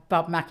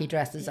Bob Mackie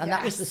dresses, and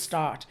that was the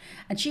start.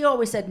 And she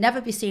always said,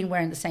 never be seen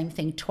wearing the same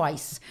thing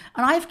twice.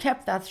 And I've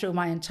kept that through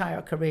my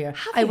entire career.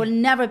 I will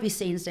never be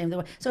seen the same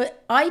way. So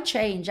I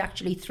change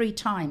actually 3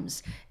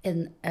 times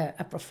in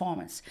a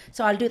performance.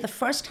 So I'll do the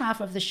first half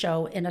of the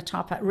show in a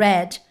top hat,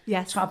 red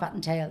top hat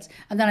and tails.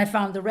 And then I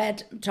found the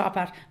red top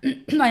hat.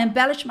 I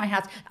embellish my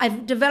hats.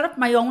 I've developed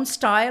my own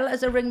style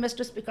as a ring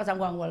mistress because I'm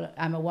going, well,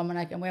 I'm a woman,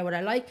 I can wear what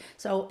I like.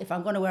 So if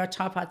I'm going to wear a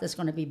top hat, there's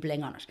going to be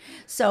bling on it.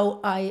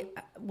 So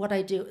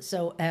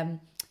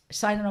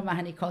Simon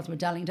O'Mahony calls me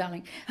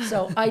darling.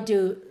 So I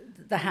do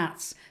the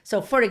hats.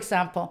 So for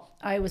example,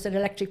 I was at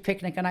Electric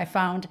Picnic and I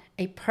found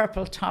a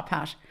purple top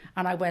hat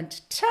and I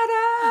went,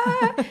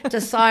 ta-da, to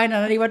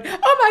Simon, and he went,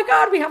 oh my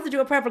God, we have to do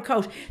a purple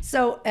coat.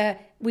 So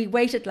we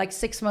waited like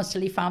 6 months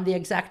till he found the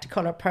exact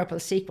colour purple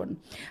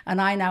sequin.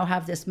 And I now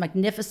have this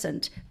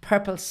magnificent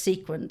purple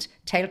sequined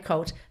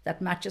tailcoat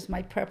that matches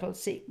my purple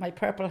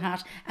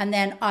hat. And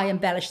then I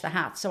embellish the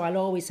hat. So I'll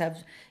always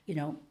have,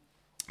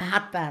 a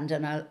hat band,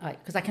 and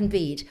because I can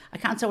bead. I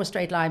can't sew a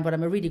straight line, but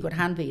I'm a really good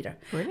hand beader.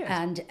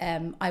 Brilliant.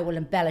 And I will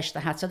embellish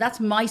the hat. So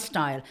that's my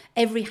style.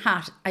 Every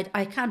hat,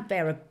 I can't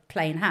bear a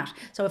plain hat.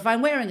 So if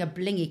I'm wearing a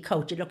blingy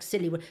coat, it looks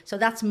silly. So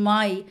that's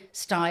my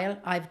style.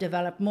 I've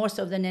developed more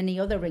so than any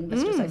other ring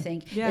mistress, I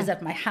think, is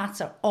that my hats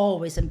are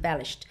always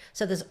embellished.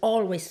 So there's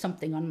always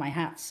something on my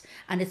hats.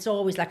 And it's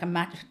always like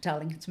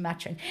it's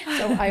matching.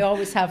 So I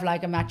always have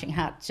like a matching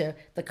hat to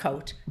the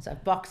coat. So I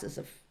have boxes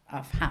of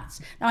hats.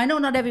 Now, I know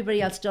not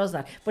everybody else does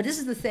that, but this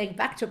is the thing,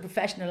 back to a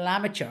professional and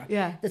amateur.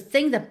 Yeah. The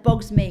thing that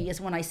bugs me is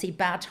when I see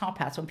bad top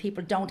hats, when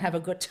people don't have a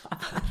good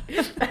top hat.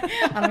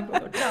 And I'm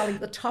going, darling,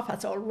 the top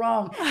hat's all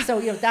wrong. So,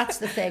 that's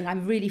the thing.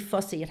 I'm really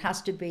fussy. It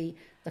has to be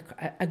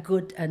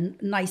a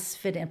nice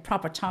fitting,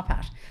 proper top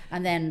hat.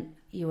 And then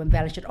you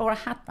embellish it, or a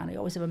hat band. I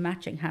always have a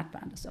matching hat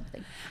band or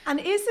something. And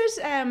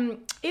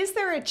is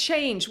there a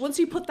change once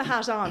you put the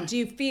hat on? Do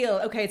you feel,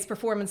 okay, it's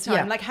performance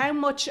time? Like, how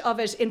much of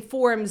it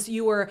informs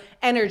your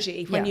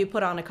energy when you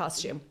put on a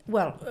costume?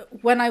 Well,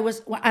 when I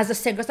was as a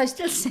singer, because I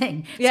still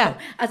sing. So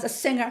as a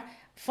singer,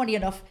 funny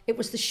enough, it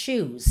was the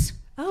shoes.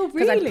 Oh,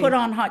 really? Because I put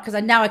on because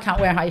now I can't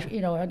wear I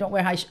don't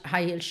wear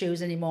high heel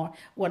shoes anymore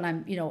when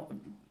I'm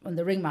on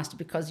the ringmaster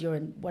because you're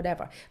in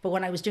whatever. But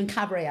when I was doing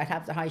cabaret, I'd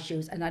have the high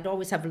shoes and I'd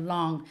always have a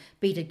long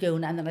beaded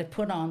gown, and then I'd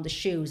put on the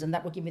shoes and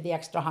that would give me the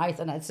extra height,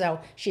 and I'd say,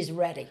 oh, she's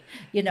ready.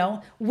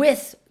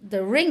 With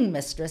the ring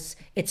mistress,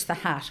 it's the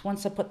hat.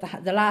 Once I put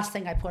the last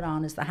thing I put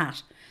on is the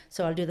hat.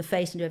 So I'll do the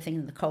face and do everything,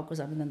 and the coat goes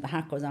on, and then the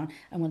hat goes on.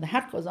 And when the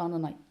hat goes on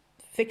and I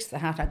fix the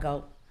hat, I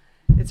go,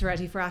 it's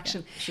ready for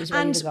action. She's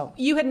ready to go. And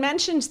you had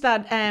mentioned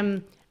that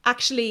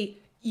actually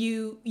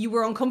you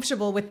were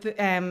uncomfortable with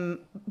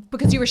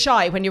because you were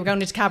shy when you were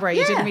going into cabaret.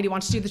 You didn't really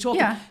want to do the talking.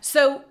 Yeah.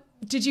 So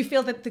did you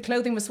feel that the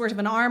clothing was sort of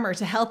an armour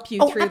to help you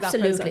through that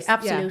process?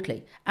 Absolutely.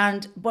 Yeah.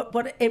 And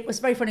but it was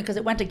very funny because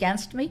it went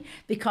against me,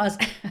 because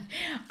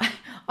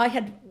I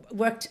had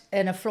worked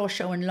in a floor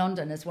show in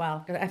London as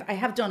well. I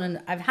have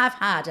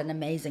had an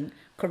amazing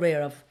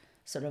career of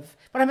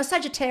but I'm a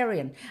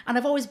Sagittarian, and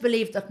I've always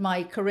believed that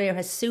my career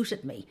has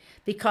suited me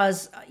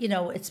because,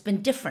 it's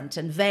been different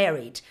and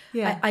varied.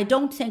 Yeah. I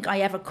don't think I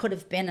ever could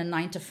have been a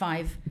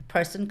 9-to-5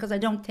 person because I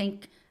don't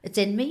think it's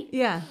in me.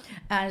 Yeah.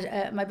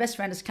 And my best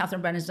friend is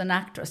Catherine Brennan, is an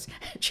actress.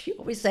 She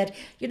always said,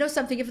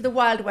 something, if the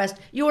Wild West,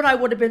 you and I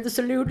would have been the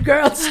saloon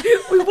girls.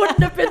 We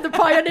wouldn't have been the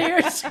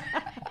pioneers.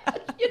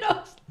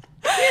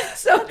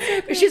 So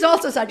she's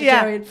also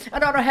Sagittarian,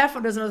 and Anna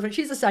Heffern is another one.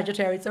 She's a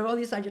Sagittarian, so all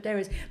these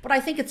Sagittarians. But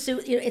I think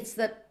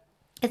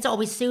it's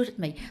always suited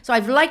me. So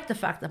I've liked the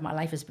fact that my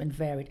life has been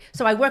varied.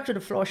 So I worked at a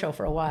floor show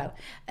for a while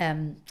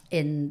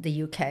in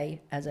the UK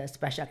as a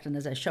special actor and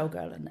as a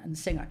showgirl and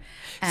singer.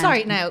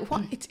 Sorry, now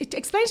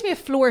explain to me a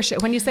floor show.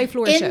 When you say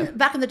floor show,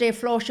 back in the day, a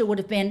floor show would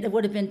have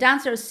been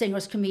dancers,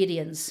 singers,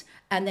 comedians,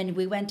 And then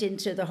we went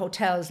into the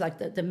hotels,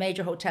 like the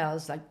major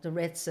hotels, like the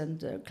Ritz and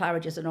the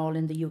Claridge's and all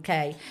in the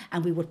UK,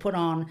 and we would put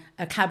on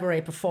a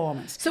cabaret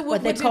performance. So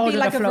would it be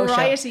like a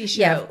variety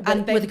show? Yeah,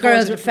 and with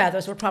girls with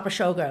feathers, with proper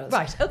showgirls.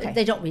 Right, okay.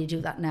 They don't really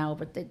do that now,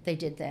 but they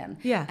did then.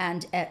 Yeah.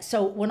 And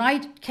so when I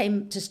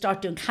came to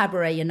start doing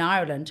cabaret in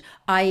Ireland,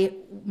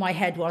 my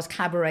head was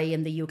cabaret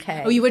in the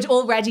UK. Oh, you had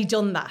already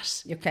done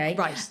that. Okay.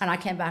 Right. And I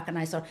came back and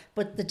I thought,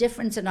 but the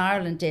difference in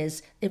Ireland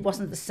is it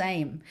wasn't the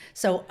same.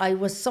 So I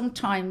was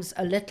sometimes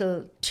a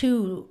little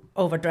too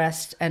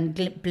overdressed and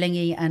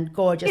blingy and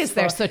gorgeous. Is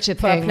there such a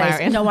thing,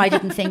 Marion? No, I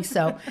didn't think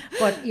so.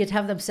 But you'd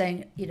have them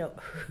saying,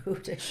 who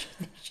does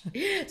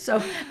she?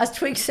 So as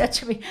Twig said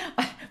to me,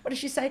 what did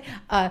she say?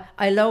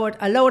 I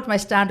lowered my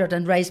standard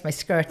and raised my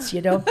skirts,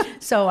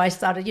 So I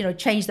started,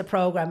 change the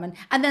program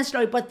and then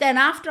slowly. But then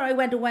after I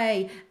went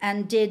away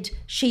and did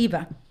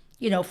Sheba,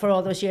 for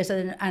all those years,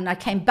 and I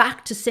came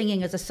back to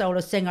singing as a solo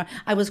singer,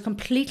 I was a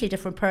completely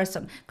different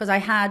person because I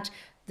had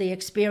the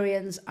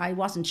experience. I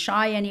wasn't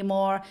shy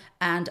anymore,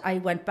 and I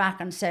went back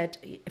and said,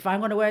 if I'm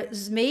going to wear, this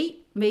is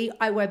me,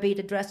 I wear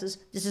beaded dresses,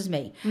 this is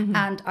me. Mm-hmm.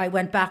 And I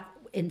went back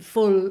in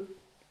full,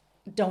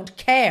 don't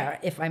care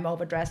if I'm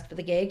overdressed for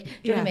the gig, do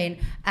you know what I mean?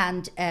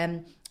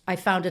 And I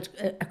found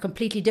it a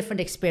completely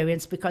different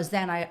experience because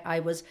then I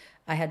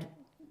had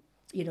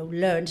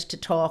learned to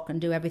talk and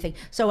do everything.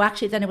 So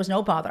actually then it was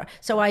no bother.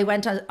 So I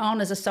went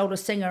on as a solo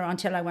singer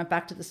until I went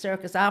back to the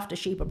circus after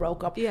Sheba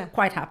broke up,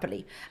 quite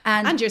happily.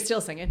 And you're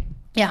still singing.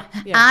 Yeah,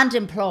 and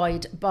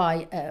employed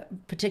by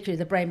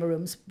particularly the Bramer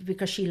Rooms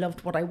because she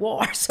loved what I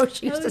wore. So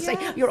she used to say,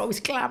 you're always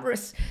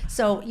glamorous.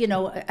 So,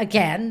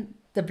 again,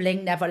 the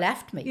bling never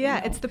left me.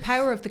 Yeah, it's the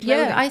power of the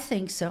clothing. Yeah, I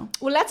think so.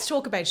 Well, let's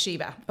talk about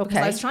Sheba. Because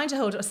I was trying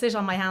to sit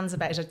on my hands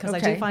about it because I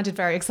do find it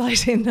very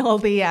exciting, all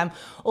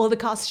the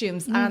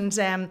costumes.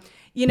 And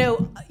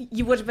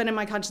you would have been in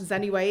my conscience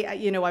anyway.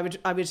 I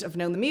would have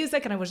known the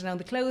music and I would have known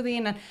the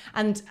clothing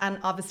and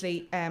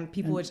obviously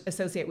people would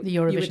associate with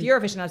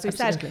Eurovision, as we've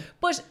said.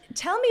 But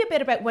tell me a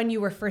bit about when you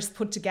were first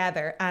put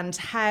together and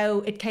how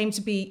it came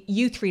to be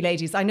you three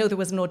ladies. I know there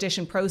was an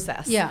audition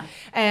process. Yeah.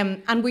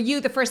 And were you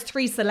the first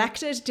three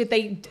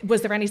selected?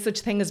 Was there any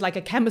such thing as like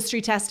a chemistry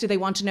test? Did they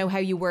want to know how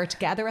you were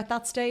together at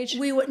that stage?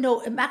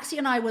 Maxie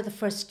and I were the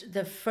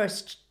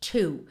first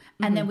two,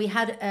 and then we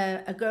had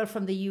a girl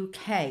from the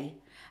UK.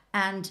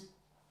 And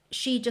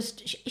she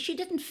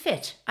didn't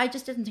fit. I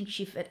just didn't think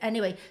she fit.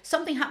 Anyway,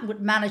 something happened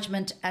with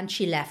management and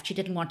she left. She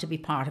didn't want to be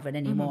part of it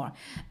anymore.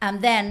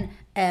 And then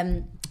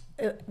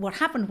what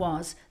happened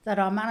was that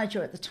our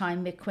manager at the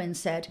time, Mick Quinn,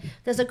 said,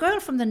 there's a girl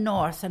from the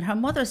north and her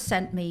mother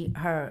sent me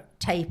her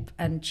tape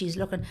and she's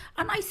looking,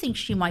 and I think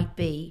she might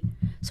be.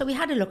 So we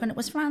had a look and it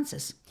was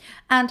Frances.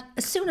 And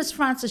as soon as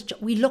Frances,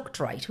 we looked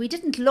right. We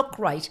didn't look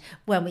right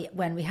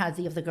when we had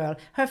the other girl.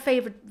 Her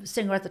favourite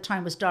singer at the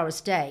time was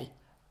Doris Day,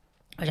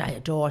 which I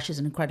adore. She's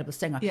an incredible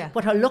singer. Yeah.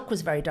 But her look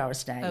was very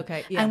Doris Day.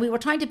 Okay. Yeah. And we were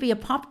trying to be a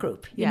pop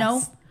group, you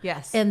know?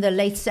 Yes. In the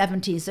late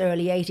 70s,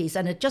 early 80s.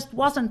 And it just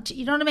wasn't,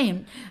 you know what I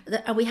mean?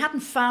 And we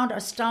hadn't found our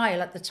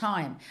style at the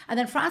time. And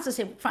then Frances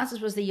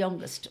was the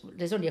youngest.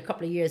 There's only a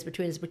couple of years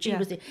between us, but she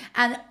was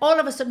and all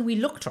of a sudden we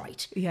looked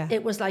right. Yeah.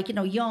 It was like,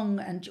 young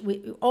and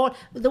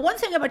the one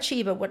thing about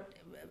Sheba, what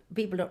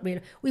people don't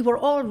realize, we were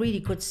all really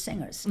good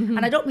singers. Mm-hmm.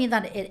 And I don't mean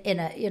that in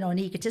a an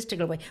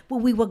egotistical way, but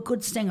we were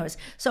good singers.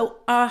 So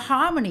our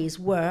harmonies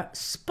were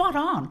spot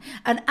on.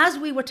 And as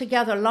we were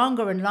together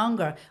longer and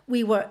longer,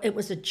 it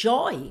was a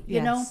joy,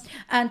 you know.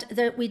 And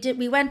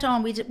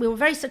we were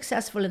very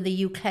successful in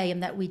the UK,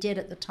 and that we did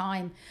at the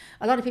time.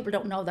 A lot of people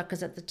don't know that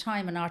because at the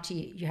time in RT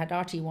you had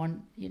RT1,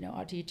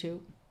 RT2.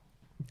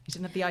 You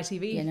didn't have the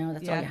ITV.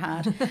 That's all you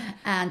had.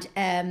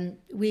 And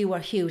we were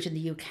huge in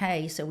the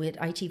UK, so we had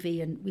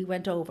ITV and we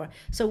went over.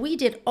 So we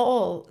did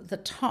all the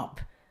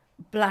top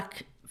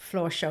black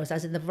floor shows,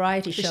 as in the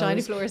variety shows.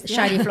 Shiny floors. The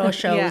shiny floor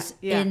shows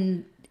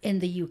in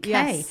the UK.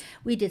 Yes.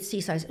 We did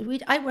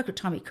Seaside. I worked with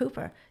Tommy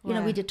Cooper.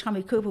 We did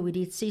Tommy Cooper, we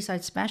did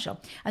Seaside Special.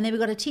 And then we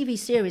got a TV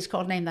series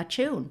called Name That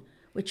Tune,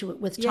 which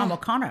with Tom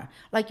O'Connor.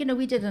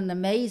 We did an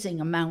amazing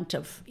amount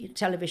of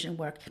television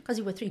work because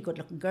we were three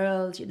good-looking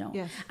girls,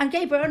 Yes. And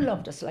Gay Byrne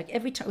loved us.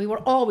 Every time we were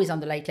always on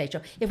the Late Late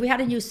Show. If we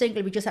had a new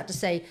single, we just had to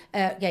say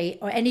Gay,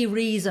 or any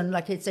reason,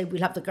 he'd say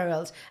we'll have the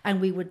girls,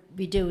 and we would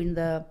be doing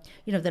the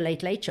the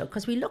Late Late Show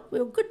because we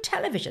were good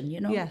television,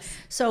 Yes.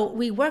 So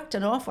we worked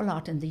an awful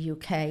lot in the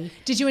UK.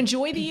 Did you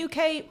enjoy the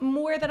UK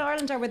more than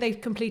Ireland, or were they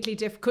completely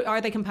different? Are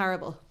they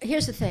comparable?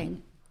 Here's the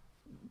thing,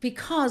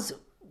 because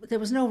there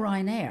was no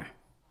Ryanair.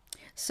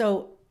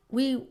 So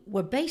we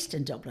were based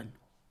in Dublin.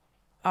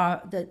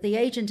 The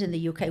agent in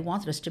the UK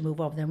wanted us to move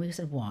over there. And we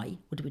said, why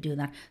would we do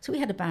that? So we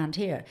had a band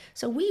here.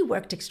 So we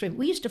worked extremely.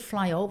 We used to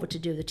fly over to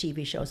do the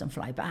TV shows and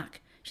fly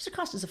back. It used to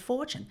cost us a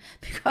fortune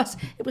because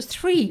it was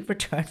 3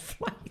 return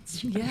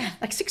flights.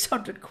 Like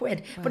 600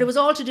 quid. Wow. But it was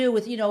all to do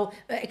with,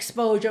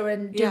 exposure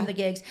and doing the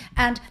gigs.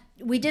 And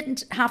we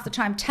didn't half the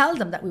time tell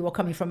them that we were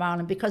coming from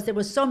Ireland because there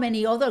was so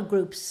many other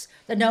groups,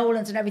 the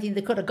Nolans and everything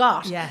they could have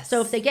got. Yes.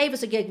 So if they gave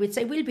us a gig, we'd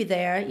say, we'll be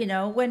there, you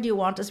know, when do you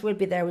want us? We'll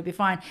be there, we'll be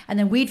fine. And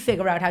then we'd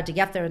figure out how to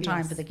get there in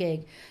time for the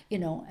gig, you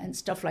know, and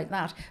stuff like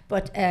that.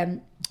 But,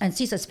 and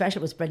Seaside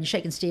Special was brilliant.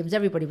 Shakin' Stevens,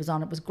 everybody was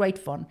on it. It was great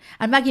fun.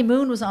 And Maggie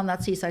Moon was on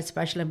that Seaside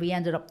Special, and we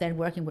ended up then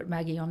working with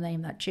Maggie on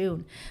Name That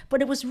Tune.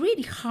 But it was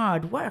really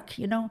hard work,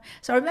 you know.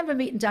 So I remember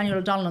meeting Daniel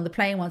O'Donnell on the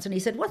plane once, and he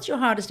said, what's your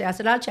hardest day? I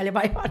said, I'll tell you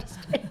my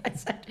hardest day.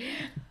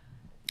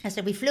 I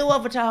said, we flew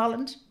over to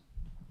Holland.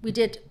 We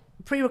did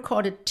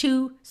pre-recorded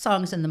 2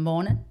 songs in the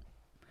morning.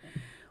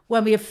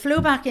 When we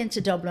flew back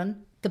into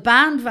Dublin, the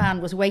band van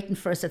was waiting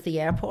for us at the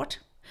airport.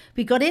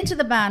 We got into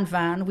the band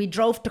van. We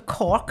drove to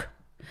Cork.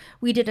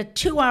 We did a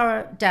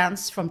 2-hour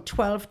dance from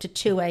 12 to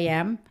 2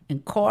 a.m. in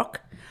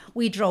Cork.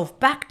 We drove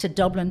back to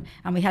Dublin,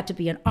 and we had to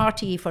be in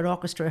RTE for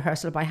orchestra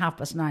rehearsal by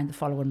 9:30 the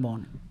following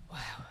morning. Wow.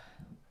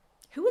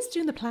 Who was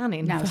doing the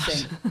planning? Now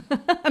sing.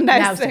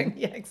 Now sing.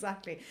 Yeah,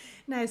 exactly.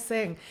 Now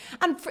sing.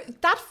 And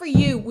for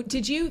you,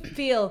 did you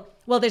feel,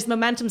 well, there's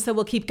momentum, so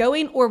we'll keep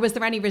going? Or was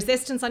there any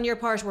resistance on your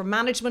part? Were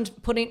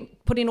management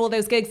putting all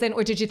those gigs in?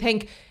 Or did you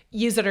think,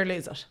 use it or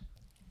lose it?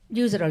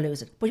 Use it or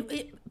lose it. But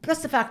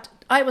plus the fact,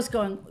 I was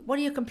going, what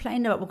are you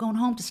complaining about? We're going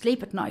home to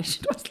sleep at night.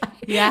 It was like,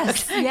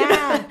 yes, like,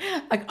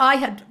 yeah. Like I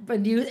had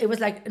been used, it was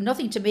like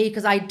nothing to me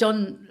because I'd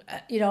done,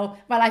 you know,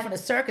 my life in a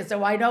circus,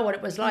 so I know what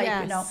it was like,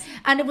 yes. you know.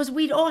 And it was,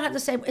 we'd all had the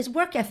same, it's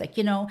work ethic,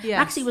 you know. Yes.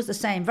 Maxie was the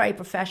same, very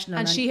professional.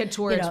 And she had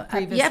toured, you know,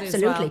 previously yeah,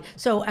 absolutely. as well.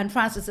 So, and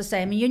Frances the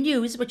same. And you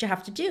knew this is what you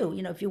have to do,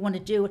 you know, if you want to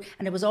do it.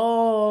 And it was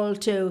all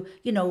to,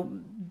 you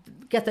know,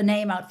 get the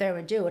name out there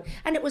and do it.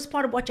 And it was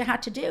part of what you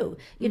had to do.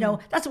 You know,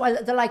 that's why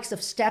the likes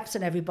of Steps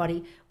and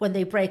everybody, when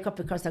they break up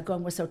because they're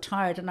going, we're so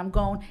tired. And I'm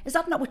going, is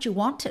that not what you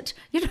wanted?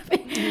 You know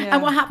what I mean? Yeah.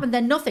 And what happened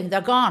then? Nothing. They're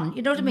gone.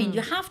 You know what I mean?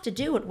 You have to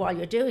do it while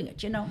you're doing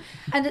it, you know.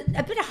 And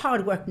a bit of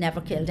hard work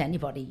never killed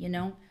anybody, you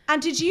know. And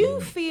did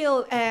you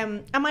feel,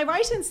 am I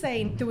right in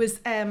saying there was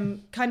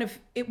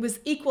it was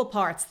equal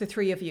parts, the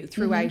three of you,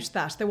 throughout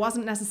that? There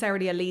wasn't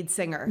necessarily a lead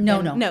singer?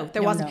 No,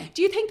 there wasn't. No.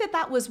 Do you think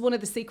that was one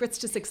of the secrets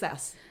to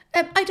success?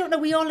 I don't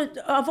know.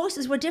 Our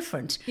voices were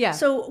different. Yeah.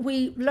 So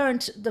we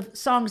learned the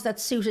songs that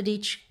suited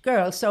each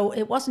girl. So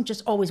it wasn't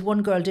just always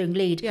one girl doing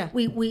lead. Yeah.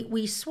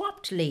 We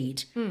swapped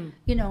lead,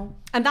 you know.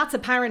 And that's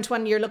apparent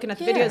when you're looking at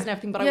the videos and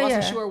everything, but I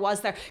wasn't sure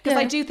was there. Because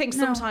I do think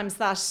sometimes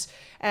that...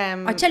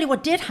 I tell you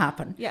what did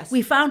happen. Yes.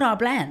 We found our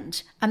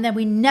blend and then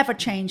we never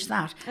changed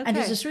that. Okay. And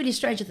it was just really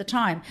strange at the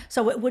time.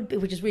 So it would be,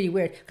 which is really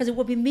weird, because it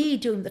would be me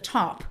doing the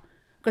top.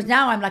 Because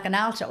now I'm like an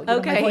alto. You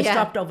know, my voice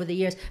dropped over the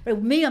years.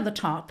 But me on the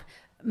top,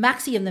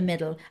 Maxie in the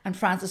middle, and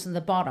Frances in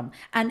the bottom.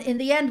 And in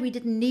the end,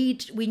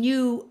 we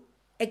knew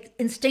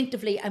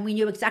instinctively, and we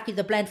knew exactly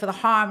the blend for the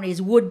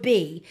harmonies would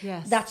be.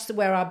 Yes. That's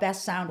where our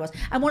best sound was.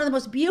 And one of the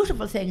most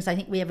beautiful things I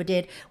think we ever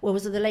did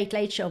was at the Late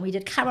Late Show. We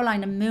did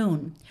Caroline and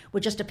Moon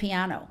with just a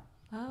piano.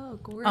 Oh,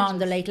 gorgeous. On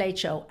the Late Late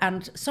Show.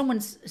 And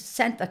someone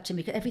sent that to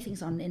me, because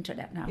everything's on the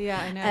internet now. Yeah,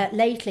 I know.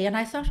 Lately. And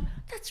I thought,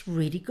 that's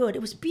really good. It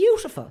was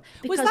beautiful.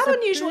 Was that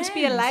unusual to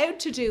be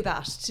allowed to do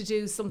that, to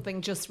do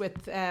something just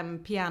with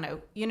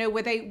piano? You know,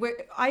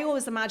 I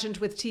always imagined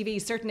with TV,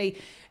 certainly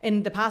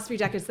in the past few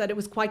decades, that it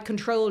was quite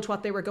controlled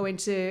what they were going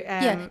to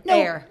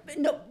air.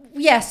 No,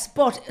 yes,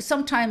 but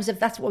sometimes if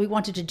that's what we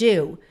wanted to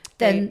do,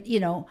 then, you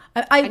know...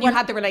 you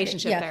had the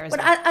relationship there as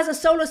well. But as a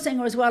solo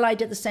singer as well, I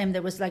did the same.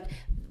 There was like...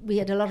 We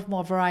had a lot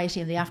more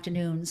variety in the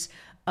afternoons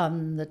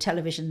on the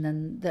television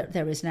than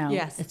there is now.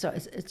 Yes.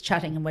 It's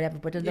chatting and whatever.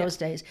 But in those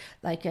days,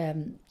 like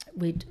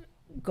we'd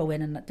go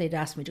in and they'd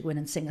ask me to go in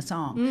and sing a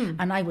song.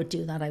 And I would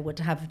do that. I would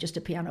have just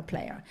a piano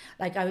player.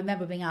 Like I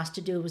remember being asked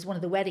to do, it was one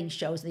of the wedding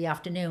shows in the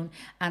afternoon.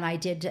 And I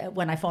did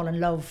When I Fall in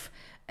Love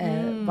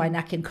by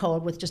Nat King Cole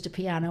with just a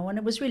piano. And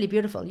it was really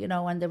beautiful, you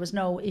know, and there was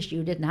no issue.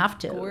 You didn't have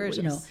to, gorgeous.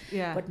 You know.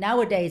 Yeah. But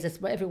nowadays,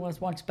 everyone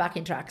wants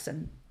backing tracks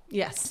and...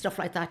 Yes. Stuff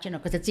like that, you know,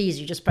 because it's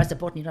easy. You just press a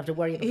button, you don't have to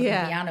worry about putting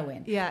the piano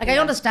in. Yeah. Like I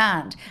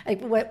understand.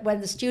 Like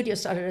when the studio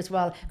started as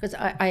well, because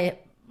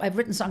I've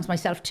written songs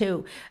myself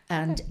too,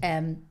 and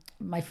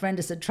my friend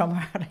is a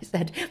drummer, and I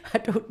said, I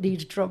don't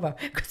need a drummer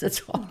because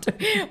it's all.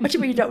 What do you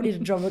mean you don't need a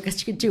drummer? Because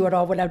you can do it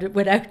all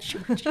without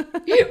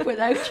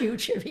you,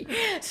 Jimmy.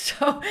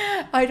 So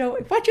I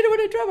don't. What do you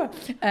know with a drummer?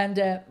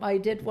 And I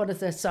did one of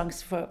the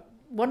songs for.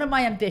 One of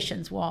my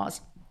ambitions was,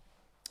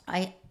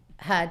 I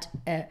had.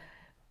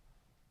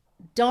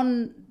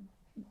 Done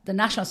the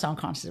National Song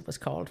Contest, it was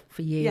called,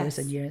 for years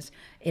and years,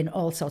 in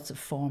all sorts of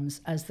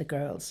forms as the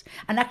girls.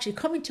 And actually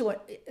coming to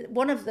it,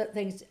 one of the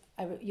things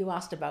you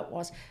asked about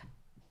was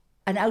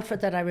an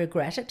outfit that I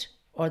regretted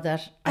or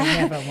that I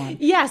never won.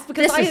 Yes,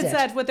 because this I had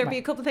said, would there be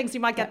a couple of things you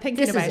might get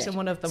thinking about in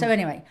one of them? So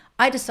anyway,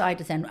 I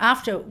decided then,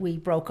 after we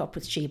broke up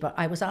with Sheba,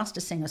 I was asked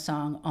to sing a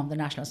song on the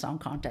National Song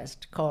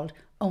Contest called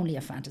Only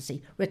a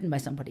Fantasy, written by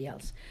somebody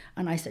else.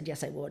 And I said,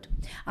 yes, I would.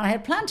 And I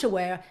had planned to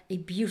wear a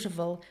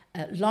beautiful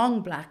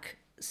long black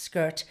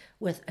skirt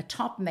with a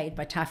top made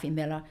by Taffy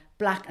Miller,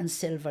 black and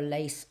silver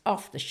lace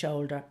off the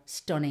shoulder,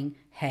 stunning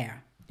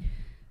hair.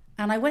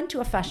 And I went to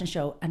a fashion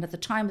show, and at the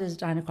time there was a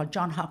designer called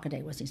John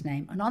Hockaday was his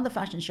name. And on the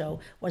fashion show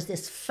was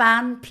this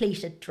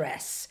fan-pleated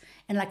dress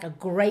in like a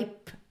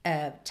grape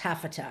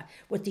taffeta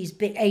with these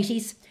big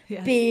 80s,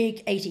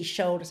 big 80s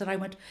shoulders. And I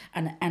went,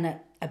 and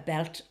a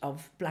belt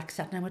of black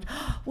satin. I went,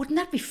 oh, wouldn't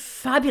that be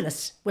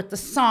fabulous with the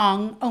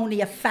song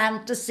Only a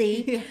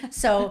Fantasy? Yeah.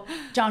 So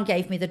John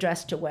gave me the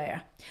dress to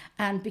wear.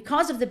 And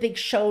because of the big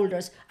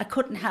shoulders, I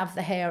couldn't have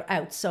the hair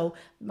out. So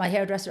my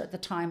hairdresser at the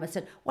time, I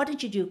said, why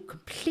don't you do a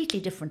completely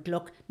different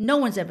look? No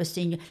one's ever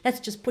seen you. Let's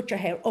just put your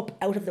hair up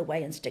out of the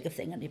way and stick a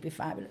thing and you'd be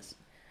fabulous.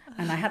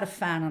 And I had a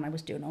fan and I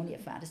was doing Only a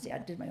Fantasy. I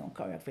did my own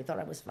choreography. I thought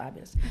I was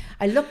fabulous.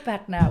 I look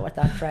back now at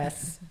that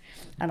dress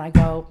and I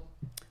go,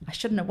 I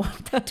shouldn't have worn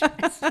that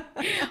dress.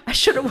 I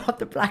should have worn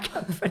the black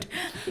outfit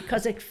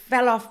because it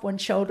fell off one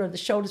shoulder. The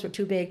shoulders were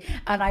too big.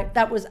 And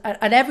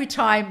every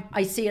time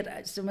I see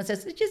it, someone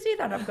says, did you see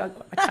that? I'm going,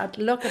 I can't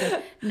look at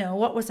it. No,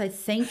 what was I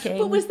thinking?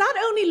 But was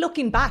that only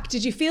looking back?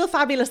 Did you feel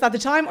fabulous at the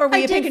time? Or were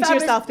you thinking to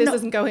yourself, this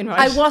isn't going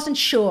right? I wasn't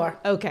sure.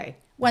 Okay.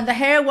 When the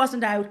hair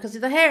wasn't out, because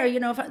the hair,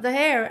 the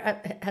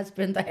hair has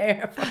been the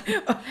hair for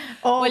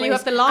always. Well, you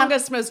have the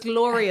longest, most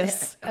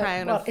glorious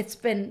crown. Well, it's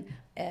been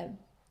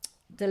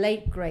the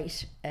late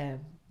great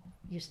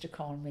used to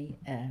call me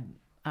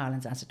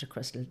Ireland's answer to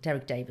Crystal,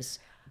 Derek Davis.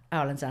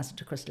 Ireland's answer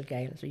to Crystal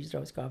Gale, so he used to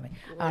always call me.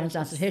 Ireland's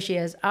answer, here she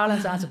is,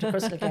 Ireland's answer to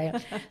Crystal Gale.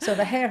 So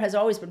the hair has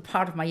always been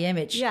part of my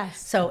image.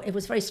 Yes. So it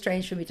was very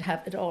strange for me to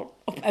have it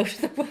all up out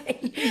of the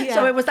way. Yeah.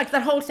 So it was like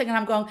that whole thing, and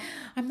I'm going,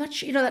 I'm not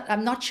sure,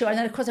 I'm not sure. And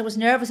then of course I was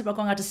nervous about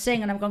going out to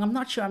sing, and I'm going, I'm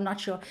not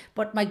sure.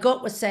 But my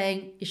gut was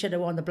saying, you should have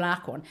worn the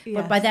black one. Yes.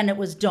 But by then it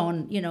was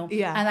done,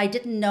 Yeah. And I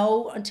didn't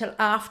know until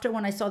after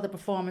when I saw the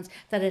performance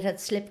that it had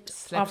slipped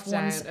off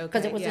once,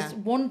 because it was this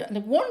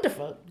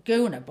wonderful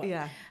Guna. But,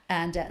 yeah.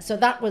 And so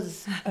that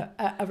was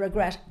a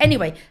regret.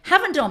 Anyway,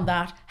 having done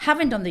that,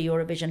 having done the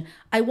Eurovision,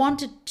 I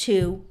wanted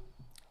to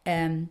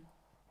enter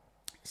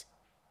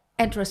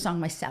a song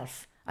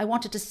myself. I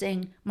wanted to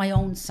sing my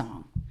own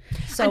song.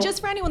 So, and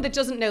just for anyone that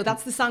doesn't know,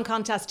 that's the song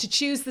contest to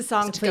choose the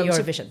song to go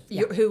Eurovision.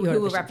 Who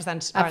will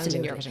represent Ireland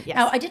in Eurovision. Yes.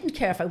 Now, I didn't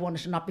care if I won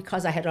it or not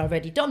because I had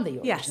already done the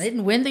Eurovision. Yes. I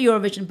didn't win the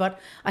Eurovision, but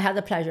I had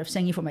the pleasure of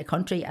singing for my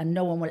country, and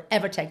no one will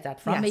ever take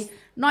that from me.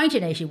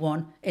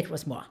 1981, it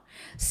was moi.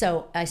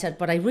 So I said,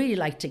 but I really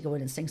like to go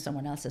in and sing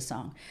someone else's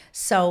song.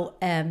 So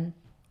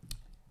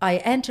I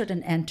entered,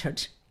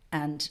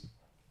 and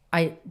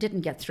I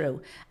didn't get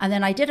through. And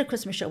then I did a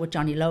Christmas show with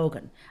Johnny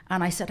Logan,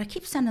 and I said, I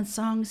keep sending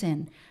songs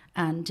in,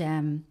 and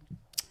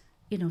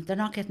they're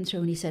not getting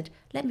through. And he said,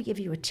 let me give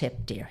you a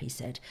tip, dear. He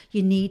said,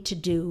 you need to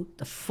do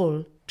the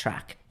full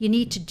track. You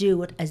need to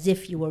do it as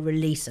if you were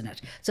releasing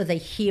it, so they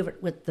hear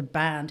it with the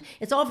band.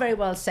 It's all very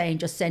well saying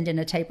just send in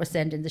a tape or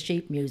send in the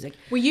sheet music.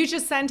 Were you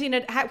just sending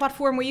it? What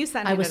form were you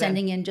sending it in? I was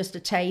sending in just a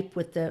tape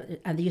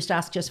and they used to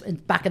ask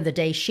just back in the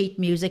day, sheet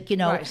music,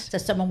 right. So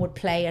someone would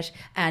play it,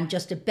 and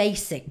just a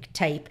basic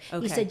tape.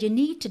 Okay. He said, you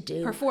need to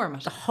perform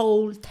it, the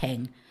whole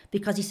thing.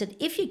 Because he said,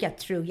 if you get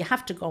through, you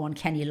have to go on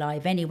Kenny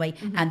Live anyway,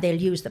 and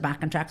they'll use the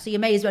backing track. So you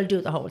may as well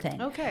do the whole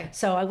thing. Okay.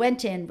 So I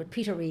went in with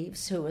Peter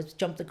Reeves, who has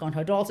jumped the gun, who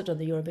had also done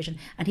the Eurovision,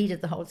 and he did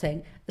the whole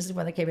thing. This is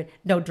when they came in,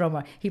 no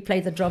drummer. He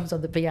played the drums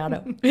on the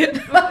piano.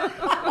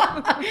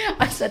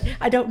 I said,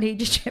 I don't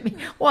need you, Jimmy.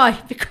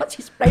 Why? Because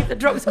he's played the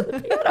drums on the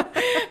piano.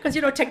 Because,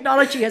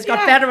 technology has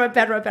got better and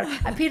better and better.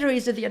 And Peter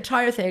Reeves did the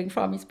entire thing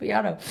from his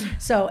piano.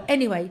 So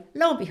anyway,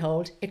 lo and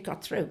behold, it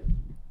got through.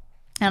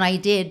 And I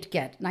did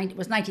it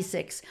was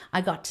 96,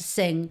 I got to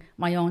sing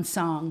my own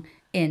song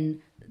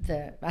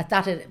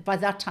by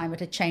that time it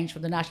had changed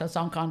from the National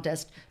Song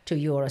Contest to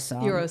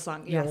Eurosong.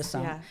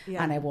 Eurosong.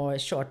 Yeah. And I wore a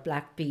short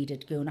black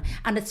beaded Guna.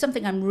 And it's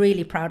something I'm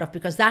really proud of,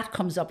 because that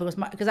comes up,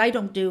 because I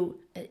don't do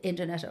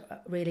internet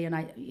really, and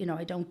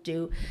I don't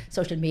do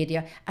social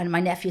media. And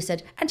my nephew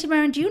said, Auntie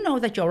Marion, do you know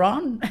that you're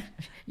on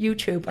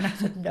YouTube? And I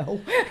said,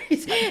 no. He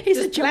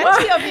said,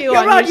 plenty of you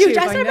you're on YouTube.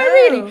 I said,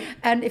 really?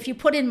 And if you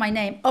put in my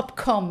name, up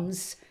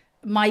comes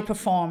my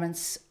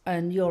performance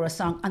in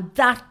Eurosong, and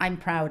that I'm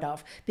proud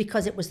of,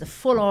 because it was the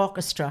full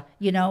orchestra,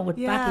 with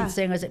backing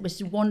singers. It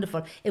was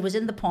wonderful. It was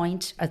in the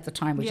Point at the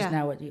time, which is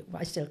now,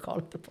 I still call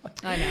it the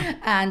Point. I know.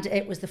 And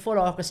it was the full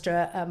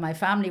orchestra. My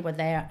family were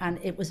there, and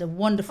it was a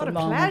wonderful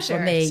moment for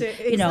me.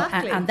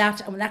 Exactly. And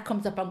when that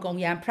comes up, I'm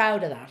going, I'm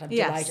proud of that. I'm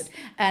delighted.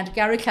 And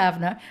Gary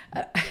Kavanagh,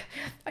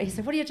 he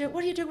said, what do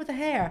you do with the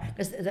hair?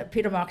 Because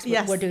Peter Marks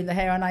were doing the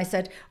hair, and I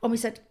said, he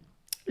said,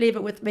 leave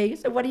it with me.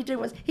 So what he did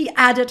was he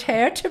added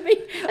hair to me,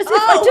 as if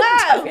I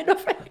didn't have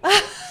enough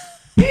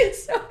hair.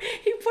 So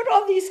he put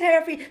on these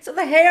hair feet. So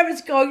the hair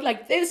is going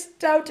like this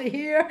down to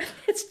here.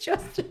 It's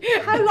just...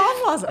 How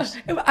long was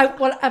it?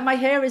 And my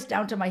hair is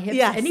down to my hips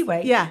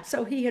anyway. Yeah.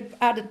 So he had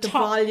added the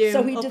volume.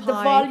 So he did the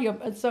volume.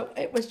 And so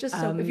it was just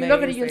so... If you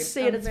look at it, you'll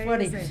see it. It's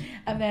funny.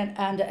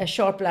 And a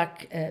short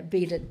black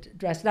beaded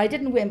dress. And I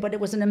didn't win, but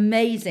it was an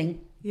amazing...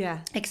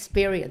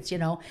 experience,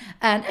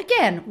 And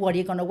again, what are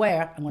you going to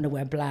wear? I'm going to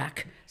wear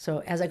black.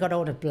 So as I got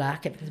older,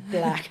 black, it was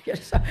black.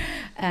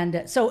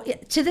 And so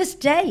to this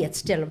day, it's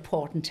still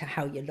important to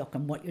how you look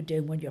and what you're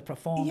doing when you're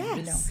performing,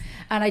 Yes.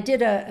 And I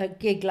did a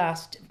gig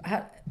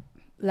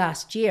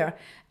last year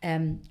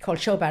called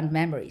Showband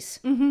Memories.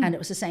 And it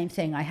was the same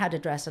thing. I had a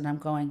dress and I'm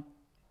going,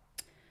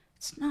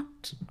 it's not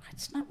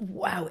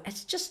wow.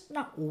 It's just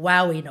not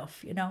wow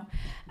enough, you know.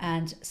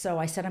 And so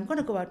I said, I'm going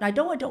to go out. And I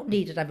don't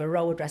need it. I have a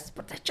row of dresses,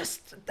 but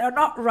they're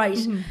not right.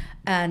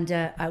 And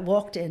I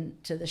walked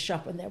into the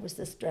shop and there was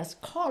this dress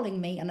calling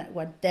me, and I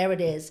went, there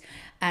it is.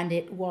 And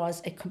it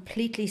was a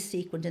completely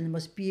sequined in the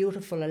most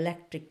beautiful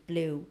electric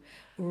blue,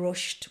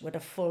 rushed with a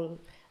full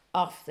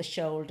off the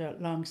shoulder,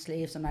 long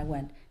sleeves. And I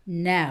went,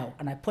 now.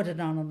 And I put it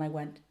on and I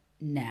went,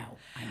 now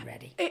I'm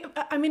ready.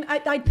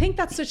 I think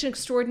that's such an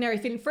extraordinary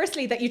feeling.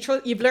 Firstly, that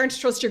you've learned to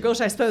trust your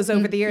gut, I suppose,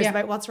 over the years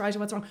about what's right and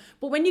what's wrong.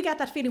 But when you get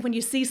that feeling, when you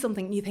see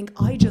something and you think,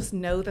 I just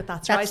know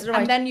that's right.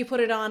 And then you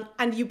put it on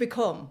and you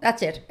become.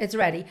 That's it. It's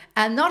ready.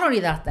 And not only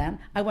that then,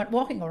 I went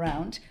walking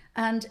around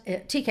and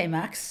TK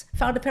Maxx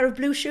found a pair of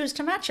blue shoes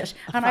to match it.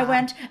 And I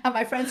went, and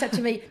my friend said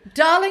to me,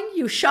 darling,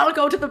 you shall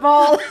go to the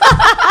ball. Where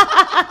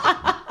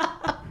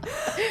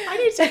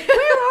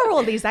are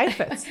all these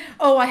outfits?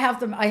 Oh, I have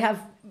them. I have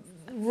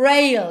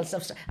rails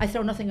of stuff. I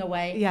throw nothing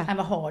away. Yeah. I'm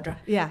a hoarder.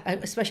 Yeah.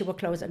 Especially where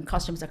clothes and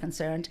costumes are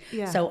concerned.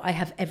 Yeah. So I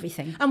have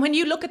everything. And when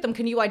you look at them,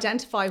 can you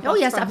identify what's Oh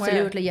yes, from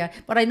absolutely, where?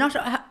 yeah. But I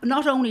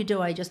not only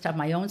do I just have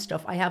my own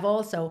stuff, I have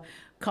also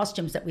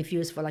costumes that we've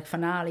used for like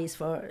finales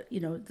for, you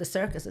know, the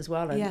circus as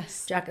well, and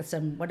yes. jackets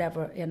and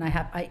whatever. And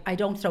I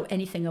don't throw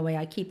anything away.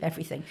 I keep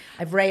everything.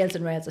 I've rails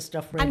and rails of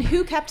stuff. And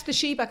who kept the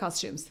Sheba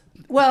costumes?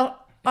 Well,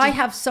 I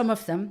have some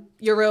of them.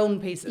 Your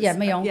own pieces? Yeah,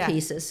 my own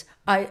pieces.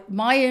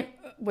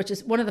 Which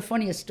is one of the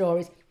funniest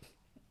stories.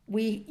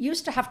 We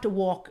used to have to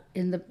walk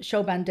in the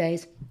showband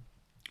days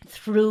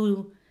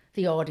through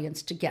the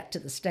audience to get to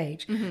the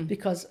stage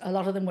because a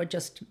lot of them were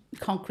just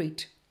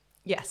concrete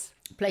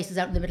places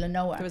out in the middle of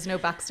nowhere. There was no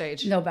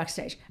backstage. No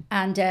backstage.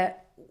 And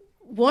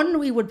one,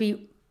 we would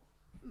be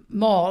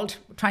mauled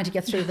trying to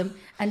get through them,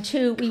 and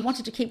two, we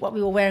wanted to keep what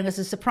we were wearing as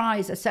a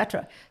surprise,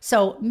 etc.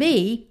 So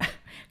me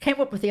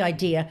came up with the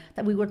idea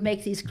that we would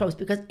make these clothes,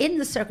 because in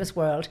the circus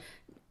world,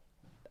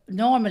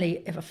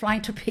 normally if a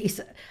flying trapeze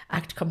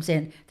act comes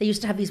in, they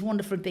used to have these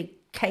wonderful big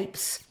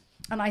capes.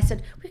 And I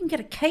said, we can get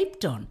a cape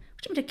done.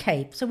 What do you mean a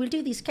cape? So we'll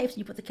do these capes and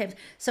you put the capes.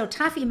 So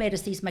Taffy made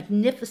us these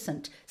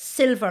magnificent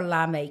silver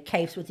lame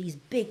capes with these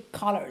big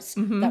collars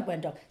that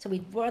went up. So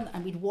we'd run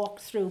and we'd walk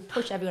through,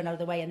 push everyone out of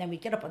the way, and then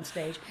we'd get up on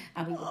stage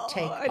and we would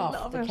take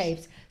off the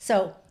capes.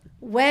 So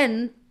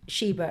when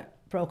Sheba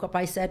broke up,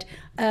 I said,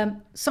 I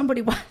sold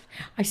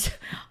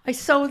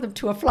them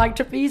to a flying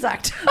trapeze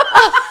act.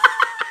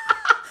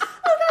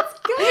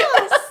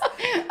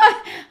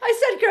 I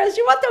said, girls,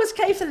 do you want those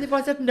capes? And they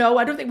both said, no,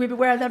 I don't think we'll be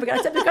wearing them again.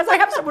 I said, because I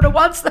have someone who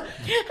wants them.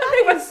 And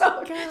they were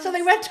sold. So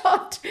they went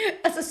on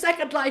as a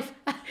second life,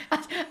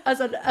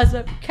 as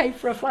a cape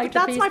for a flight.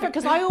 That's my favorite,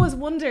 because I always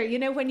wonder, you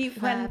know,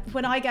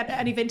 when I get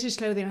any vintage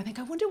clothing, I think,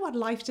 I wonder what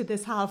life did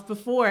this have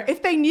before.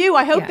 If they knew,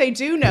 I hope they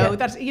do know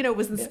that, you know, it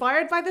was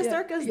inspired by the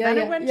circus, then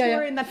it went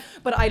touring.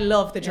 But I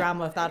love the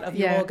drama of that, of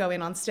you all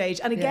going on stage.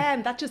 And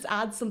again, that just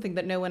adds something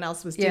that no one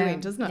else was doing,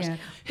 doesn't it? Yeah.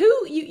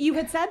 Who, you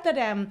had said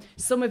that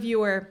some of you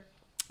were,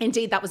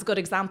 indeed, that was a good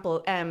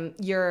example.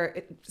 Your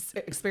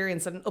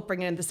experience and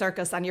upbringing in the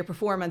circus and your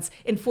performance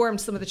informed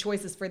some of the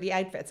choices for the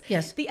outfits.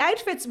 Yes. The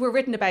outfits were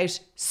written about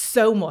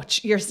so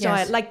much, your style.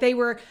 Yes. Like they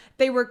were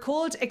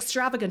called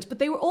extravagant, but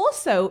they were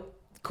also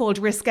called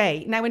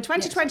risque. Now in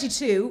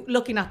 2022,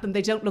 looking at them,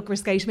 they don't look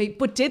risque to me,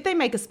 but did they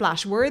make a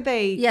splash? Were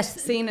they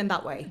seen in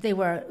that way? They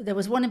were. There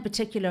was one in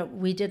particular,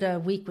 we did a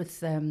week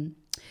with in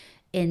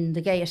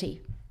the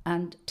Gaiety,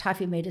 and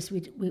Taffy made us,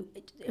 it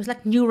was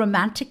like new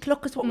romantic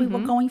look is what we were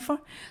going for.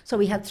 So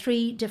we had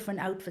 3 different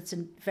outfits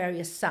in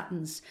various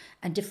satins,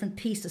 and different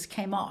pieces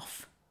came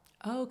off.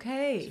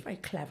 Okay. It's very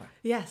clever.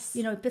 Yes.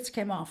 You know, bits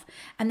came off.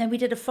 And then we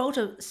did a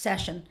photo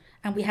session,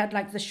 and we had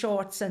like the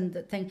shorts and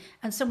the thing.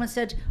 And someone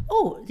said,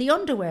 oh, the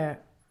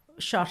underwear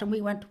shot. And we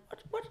went,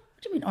 what do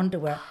you mean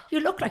underwear? You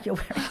look like you're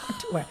wearing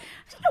underwear.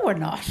 I said, no, we're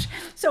not.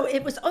 So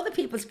it was other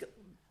people's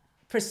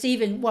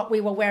perceiving what we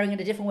were wearing in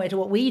a different way to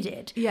what we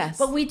did. Yes.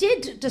 But we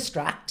did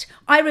distract.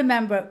 I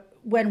remember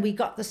when we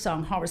got the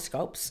song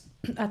Horoscopes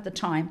at the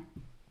time,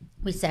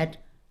 we said,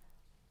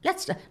 we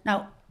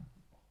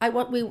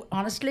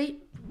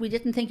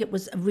didn't think it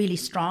was a really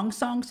strong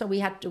song, so we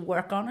had to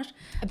work on it.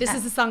 This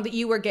is a song that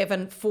you were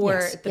given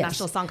for the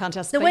National Song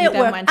Contest. The way it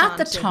worked, at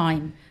the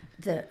time,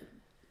 the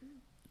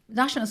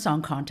National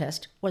Song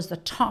Contest was the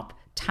top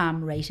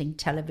TAM rating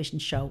television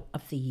show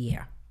of the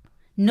year.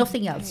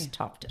 Nothing else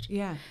topped it.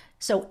 Yeah.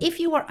 So if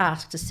you were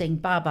asked to sing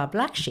Baba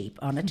Black Sheep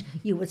on it,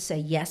 you would say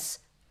yes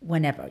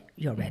whenever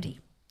you're ready.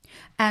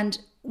 And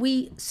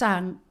we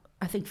sang,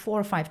 I think 4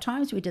 or 5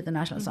 times we did the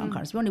National Song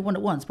Contest. We only won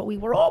it once, but we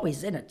were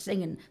always in it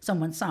singing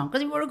someone's song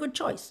because we were a good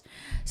choice.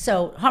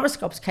 So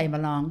Horoscopes came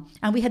along,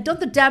 and we had done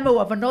the demo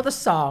of another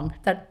song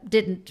that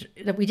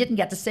we didn't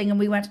get to sing, and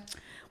we went,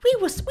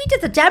 we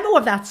did the demo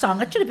of that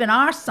song. It should have been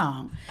our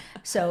song.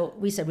 So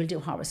we said, we'll do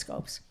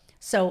Horoscopes.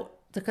 So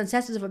the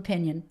consensus of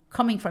opinion,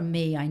 coming from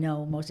me, I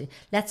know mostly,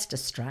 let's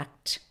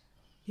distract.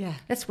 Yeah.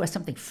 Let's wear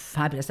something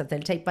fabulous that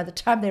they'll take. By the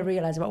time they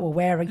realise what we're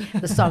wearing,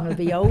 the song will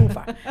be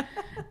over.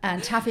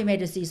 And Taffy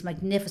made us these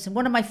magnificent,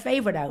 one of my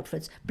favourite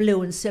outfits,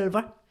 blue and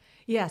silver.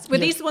 Yes,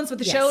 with these ones with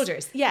the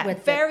shoulders. Yeah,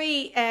 with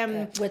very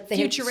with the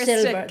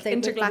futuristic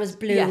interglass. It was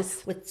blue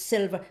with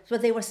silver. So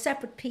they were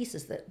separate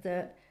pieces.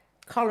 The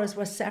collars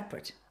were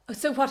separate.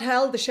 So what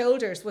held the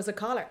shoulders was a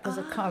collar? Was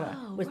a collar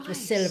with the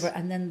silver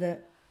and then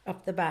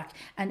up the back.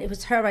 And it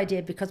was her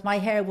idea because my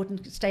hair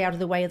wouldn't stay out of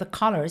the way of the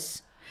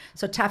collars.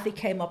 So Taffy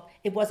came up.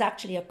 It was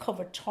actually a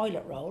covered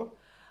toilet roll.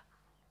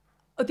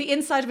 The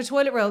inside of a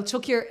toilet roll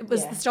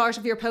was the start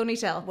of your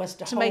ponytail. Was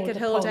to make it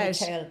hold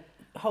out.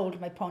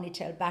 Hold my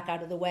ponytail back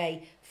out of the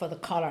way for the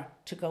collar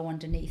to go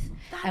underneath.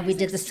 And we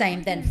did the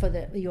same then for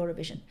the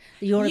Eurovision.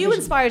 You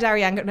inspired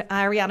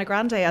Ariana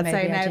Grande, I'd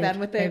say now then,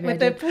 with the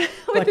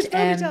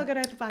ponytail going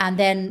out the back. And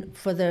then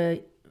for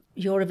the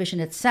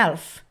Eurovision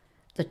itself,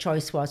 the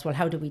choice was, well,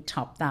 how do we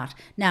top that?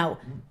 Now,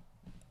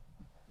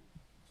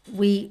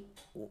 we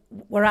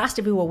were asked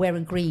if we were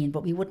wearing green,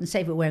 but we wouldn't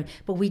say we were wearing,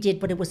 but we did,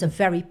 but it was a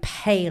very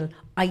pale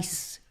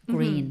ice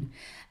green.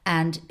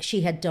 And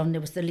she had done,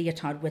 it was the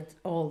leotard with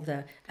all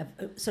the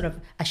sort of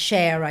a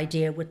Cher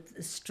idea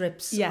with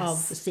strips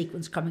of the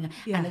sequins coming in.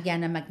 Yeah. And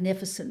again, a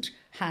magnificent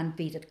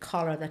hand-beaded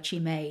collar that she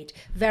made.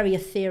 Very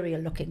ethereal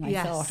looking,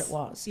 I thought it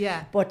was.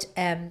 Yeah. But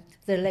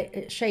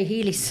Shay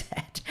Healy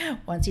said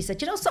once, he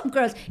said, you know, some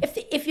girls,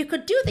 if you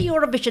could do the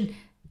Eurovision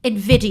in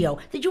video,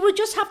 that you would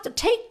just have to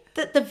take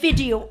the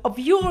video of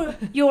your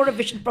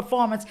Eurovision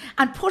performance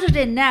and put it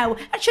in now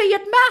and show you'd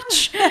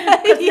match.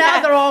 Because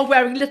now they're all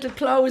wearing little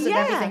clothes and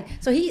everything.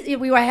 So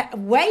we were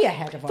way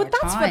ahead of our time. But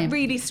that's what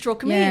really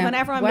struck me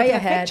whenever I'm looking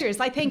at pictures.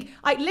 I think,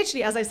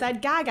 literally, as I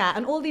said, Gaga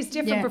and all these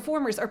different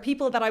performers are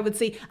people that I would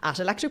see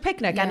at Electric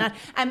Picnic.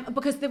 And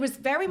because there was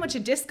very much a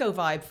disco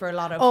vibe for a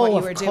lot of what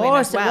you were doing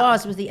as well. Of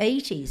course, it was the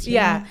 80s. You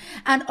know?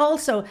 And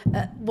also,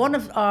 one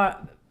of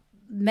our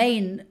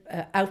main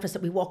outfits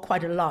that we wore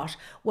quite a lot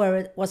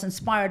was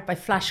inspired by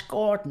Flash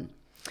Gordon.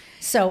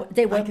 So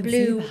they were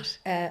blue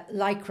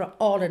lycra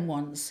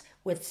all-in-ones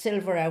with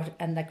silver out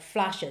and like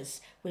flashes.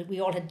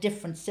 We all had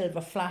different silver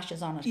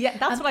flashes on it. Yeah,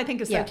 that's what I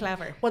think is so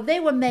clever. Well, they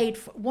were made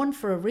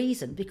for a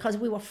reason, because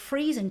we were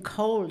freezing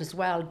cold as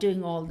well,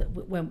 doing all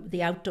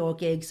the outdoor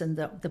gigs, and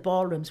the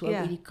ballrooms were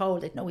really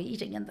cold. There'd no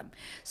heating in them.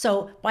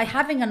 So by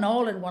having an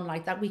all-in-one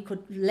like that, we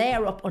could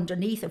layer up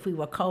underneath if we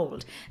were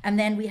cold. And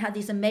then we had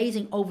these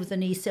amazing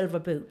over-the-knee silver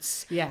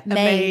boots. Yeah,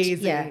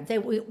 amazing. Yeah,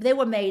 they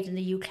were made in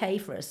the UK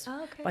for us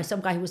by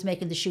some guy who was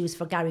making the shoes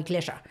for Gary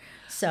Glitter.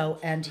 So,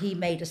 and he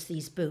made us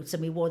these boots,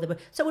 and we wore them.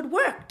 So it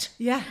worked.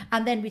 Yeah.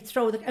 And then we'd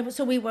throw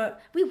so we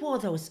wore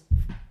those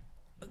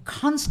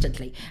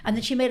constantly. And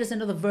then she made us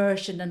another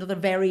variation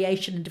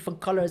in different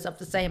colours of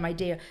the same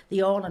idea,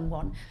 the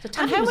all-in-one.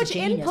 So and how much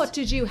input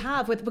did you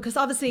have because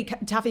obviously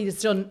Taffy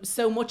has done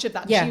so much of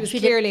that. Yeah, she was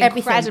clearly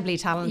incredibly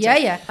talented.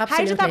 Yeah, absolutely.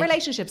 How did that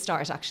relationship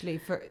start actually?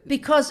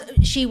 Because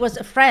she was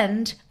a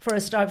friend for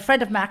a start, a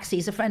friend of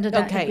Maxie's, a friend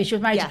of she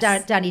was married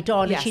to Danny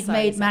Dahl, and she'd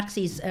made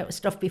Maxie's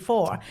stuff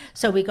before.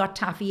 So we got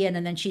Taffy in,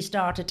 and then she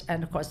started,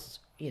 and of course,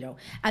 you know,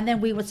 and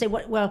then we would say,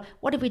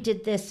 what if we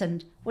did this,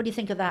 and what do you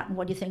think of that, and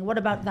what do you think, what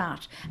about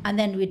that? And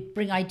then we'd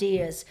bring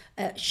ideas.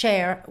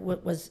 Cher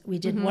we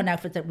did one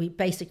outfit that we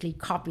basically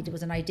copied. It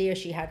was an idea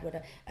she had with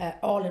a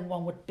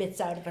all-in-one with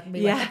bits out of it, and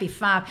we went, that'd be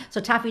fab.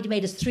 So Taffy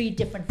made us 3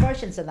 different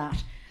versions of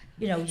that.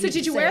 You know. So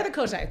did you wear the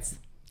cutouts?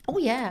 Oh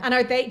yeah. And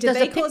did There's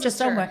they a picture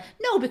somewhere?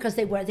 No, because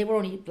they were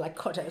only like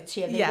cutouts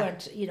here. They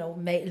weren't, you know,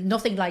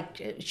 nothing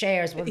like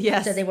Cher's.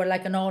 Yes. So they were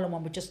like an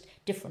all-in-one with just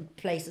different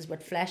places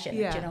with flesh in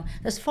it. You know,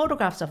 there's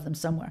photographs of them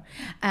somewhere,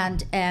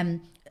 and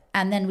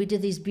then we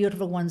did these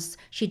beautiful ones.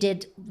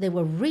 They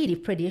were really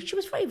pretty. She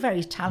was very,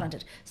 very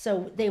talented.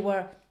 So they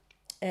were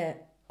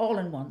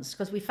all-in-ones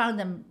because we found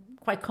them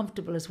quite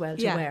comfortable as well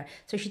to wear.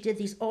 So she did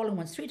these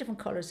all-in-ones, 3 different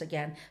colours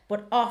again,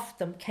 but off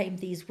them came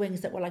these wings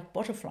that were like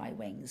butterfly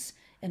wings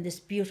in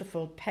this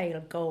beautiful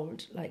pale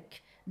gold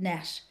like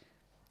net.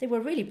 They were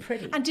really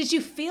pretty. And did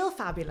you feel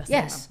fabulous?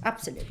 Yes,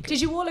 absolutely.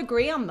 Did you all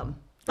agree on them?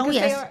 Because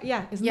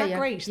isn't that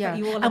great that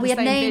you all had and we the had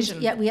same names,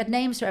 vision? Yeah, we had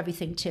names for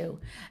everything too.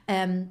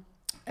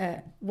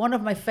 One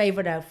of my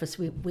favourite outfits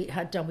we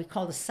had done, we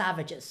called the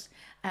Savages,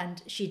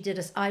 and she did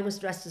us. I was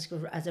dressed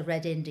as a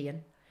Red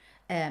Indian.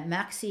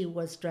 Maxie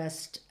was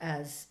dressed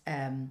as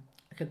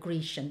like a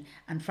Grecian,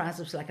 and Franz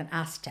was like an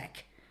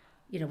Aztec,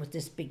 you know, with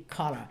this big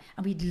collar.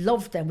 And we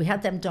loved them. We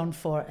had them done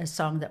for a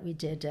song that we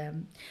did,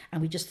 and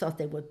we just thought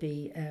they would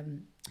be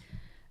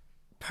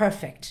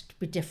perfect to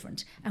be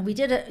different. And we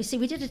did a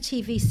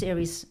TV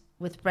series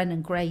with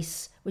Brendan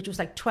Grace, which was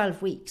like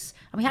 12 weeks,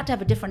 and we had to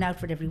have a different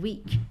outfit every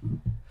week.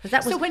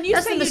 That's the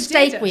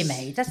mistake we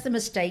made. That's the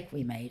mistake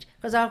we made,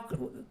 because it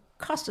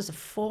cost us a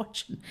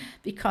fortune,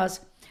 because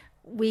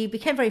we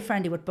became very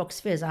friendly with Bucks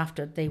Fizz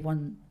after they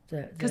won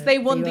because they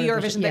won the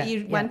Eurovision that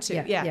you went to.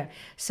 Yeah.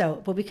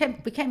 So, but we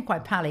became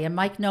quite pally, and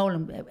Mike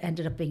Nolan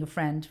ended up being a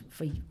friend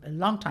for a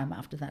long time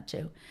after that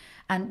too.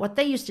 And what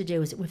they used to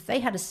do is, if they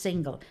had a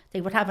single,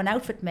 they would have an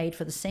outfit made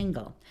for the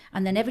single,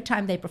 and then every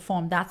time they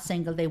performed that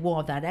single, they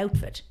wore that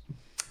outfit.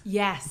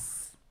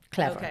 Yes.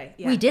 Clever. Okay,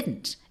 yeah. We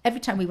didn't.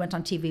 Every time we went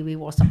on TV, we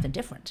wore something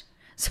different.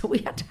 So we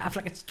had to have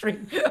like a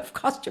string of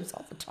costumes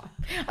all the time.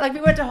 Like we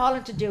went to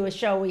Holland to do a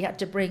show, we had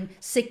to bring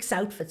 6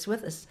 outfits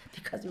with us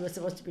because we were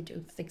supposed to be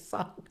doing 6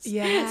 songs.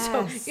 Yes.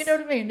 So you know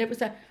what I mean? It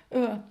was a.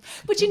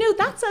 But you know,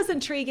 that's as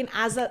intriguing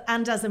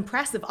and as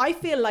impressive. I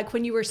feel like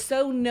when you were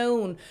so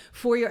known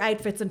for your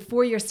outfits and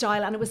for your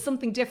style, and it was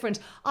something different,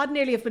 I'd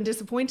nearly have been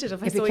disappointed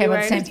if I saw you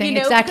wearing it. You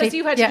know, exactly.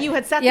 Because you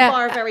had set the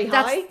bar very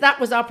high. That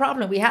was our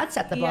problem. We had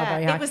set the bar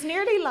very high. It was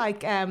nearly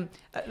like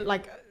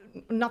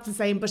not the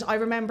same, but I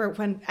remember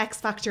when X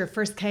Factor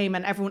first came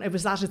and it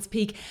was at its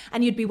peak,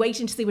 and you'd be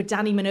waiting to see what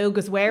Danny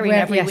Minogue's wearing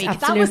every week.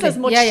 Absolutely. That was as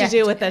much to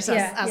do with it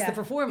as the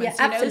performance,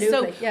 you know?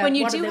 So when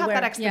you do have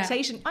that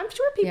expectation, I'm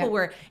sure people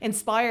were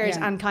inspired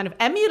and kind of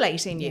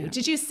emulating you.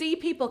 Did you see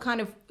people kind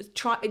of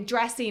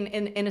dressing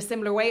in a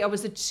similar way, or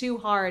was it too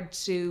hard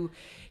to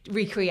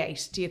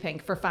recreate, do you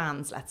think, for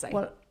fans, let's say?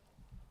 Well,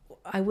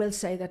 I will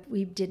say that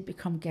we did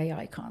become gay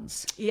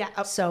icons.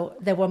 Yeah. So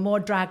there were more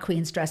drag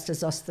queens dressed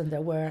as us than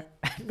there were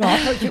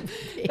normal human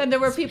beings. Then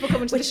there were people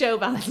coming to the show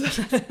bands.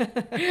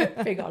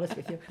 Being honest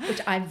with you,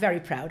 which I'm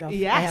very proud of.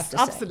 Yes, I have to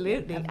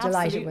absolutely. say. I'm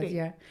delighted with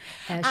you.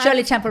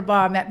 Shirley Temple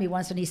Bar met me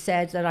once and he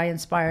said that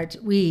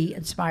we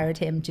inspired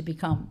him to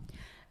become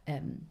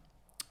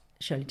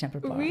Shirley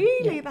Temple Bar.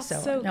 Really? Yeah. That's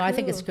so cool. No, I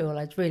think it's cool.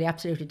 I was really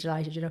absolutely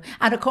delighted, you know.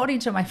 And according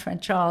to my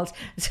friend Charles,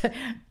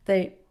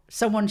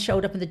 someone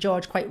showed up in the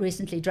George quite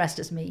recently dressed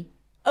as me.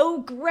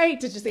 Oh, great.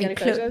 Did you see any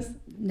photos?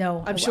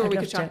 No. I'm sure we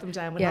could track them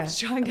down. We'll have to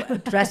try and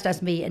get dressed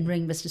as me in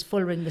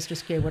full ring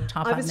Mistress Gear with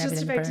top hat and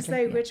everything. I was just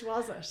about to say, which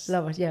was it?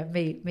 Love it, yeah.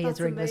 Me as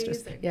ring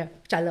mistress. Yeah,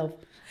 which I love.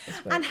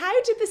 And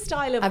how did the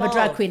style evolve? I'm a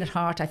drag queen at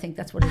heart. I think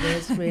that's what it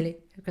is, really,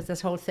 because this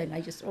whole thing,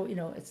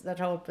 it's that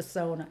whole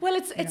persona. Well,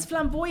 it's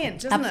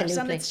flamboyant, isn't it?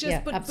 And it's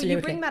just, but you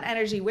bring that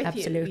energy with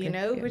you, you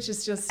know, which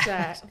is just.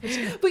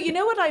 But you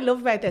know what I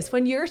love about this?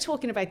 When you're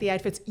talking about the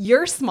outfits,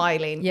 you're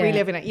smiling,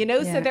 reliving it, you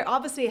know. So they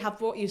obviously have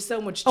brought you so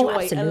much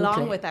joy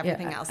along with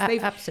everything else.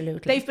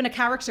 Absolutely, they've been a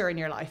character in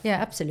your life. Yeah,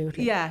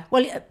 absolutely. Yeah.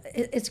 Well,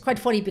 it's quite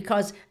funny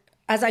because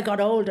as I got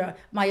older,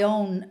 my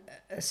own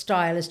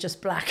style is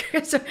just black.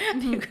 Because,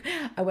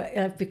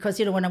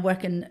 you know, when I'm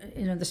working,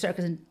 you know, in the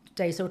circus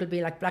day, so it'll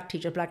be like black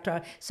t-shirt, black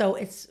tie. So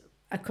it's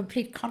a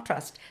complete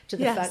contrast to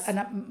the fact.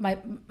 And my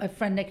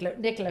friend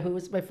Nicola, who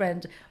was my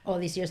friend all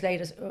these years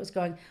later, was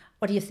going,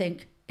 what do you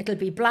think? It'll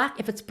be black.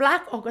 If it's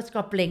black or it's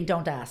got bling,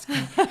 don't ask me.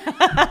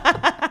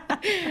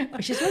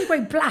 She's always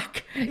wearing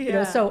black. You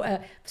know,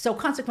 so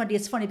consequently,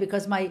 it's funny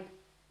because my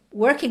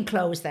working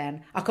clothes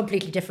then are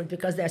completely different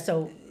because they're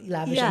so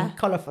lavish and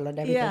colourful and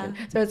everything. Yeah.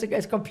 So it's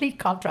a complete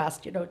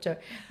contrast, you know, to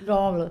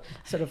normal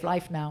sort of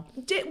life now.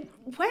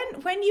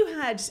 When you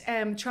had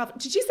travel,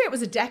 did you say it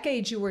was a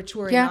decade you were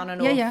touring on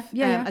and off?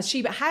 Yeah. As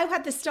Sheba, how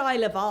had the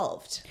style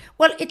evolved?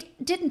 Well,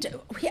 it didn't.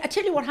 I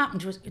tell you what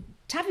happened was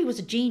Taffy was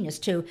a genius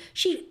too.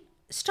 She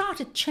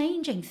started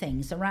changing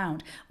things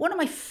around. One of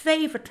my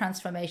favourite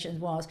transformations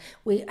was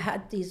we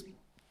had these.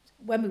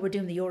 When we were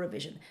doing the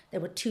Eurovision,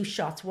 there were 2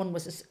 shots. One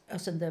was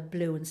us in the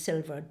blue and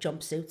silver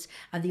jumpsuits,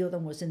 and the other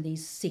one was in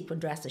these sequin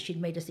dresses. She'd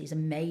made us these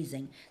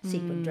amazing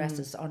sequin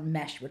dresses on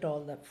mesh with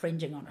all the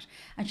fringing on it.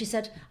 And she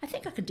said, I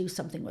think I could do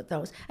something with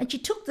those. And she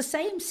took the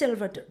same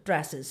silver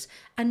dresses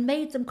and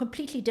made them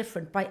completely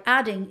different by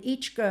adding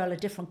each girl a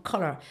different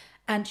colour.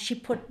 And she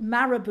put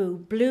marabou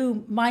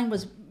blue. Mine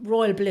was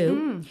royal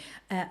blue.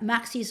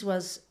 Maxie's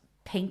was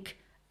pink.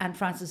 And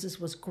Francis's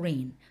was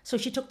green. So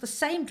she took the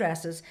same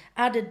dresses,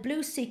 added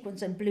blue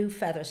sequins and blue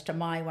feathers to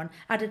my one,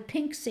 added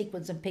pink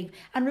sequins and pink.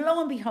 And lo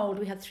and behold,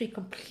 we had 3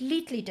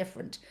 completely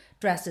different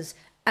dresses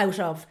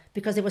out of,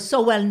 because they were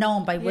so well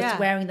known by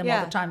wearing them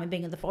all the time and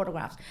being in the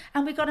photographs.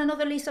 And we got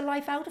another lease of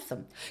life out of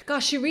them.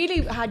 Gosh, she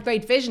really had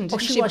great vision,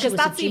 didn't she? Because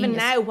that's even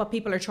now what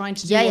people are trying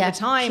to do all the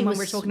time when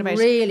we're talking about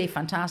really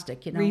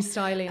fantastic, you know.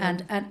 Restyling.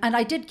 And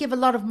I did give a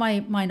lot of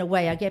mine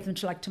away. I gave them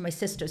to my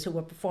sisters who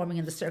were performing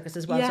in the circus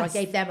as well. Yes. So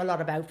I gave them a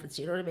lot of outfits,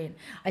 you know what I mean?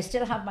 I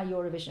still have my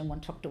Eurovision one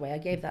tucked away. I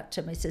gave that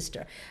to my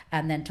sister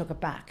and then took it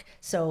back.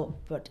 So,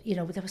 but you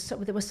know, they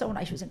were so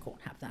nice. She was going, go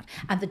and have that.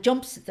 And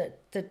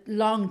the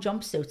long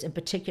jumpsuits in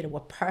particular were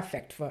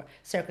perfect for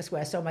circus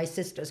wear, so my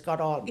sisters got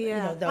all you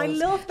know those. I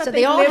love that. So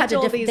they all had a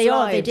different. They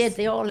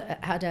all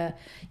had a,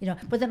 you know.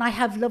 But then I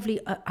have lovely.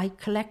 I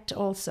collect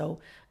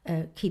also.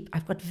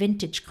 I've got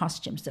vintage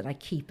costumes that I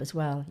keep as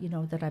well. You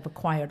know, that I've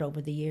acquired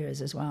over the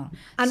years as well.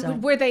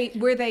 And were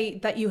they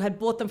that you had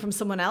bought them from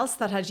someone else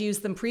that had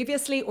used them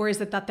previously, or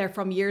is it that they're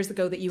from years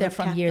ago that you? They're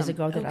from years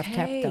ago that I've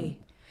kept them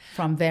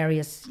from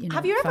various. You know,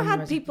 have you ever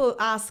had people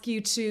ask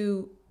you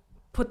to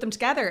put them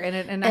together in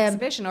an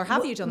exhibition, or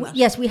have you done that?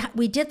 Yes,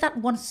 we did that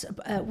once.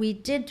 We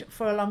did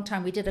for a long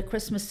time. We did a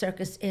Christmas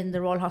circus in the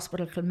Royal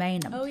Hospital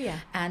Kilmainham. Oh yeah.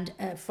 And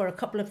for a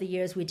couple of the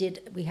years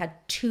we had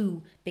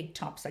 2 big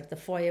tops. Like the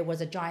foyer was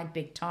a giant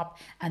big top,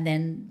 and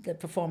then the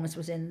performance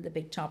was in the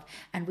big top.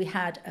 And we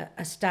had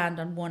a stand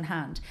on one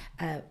hand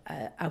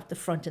out the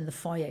front in the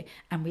foyer,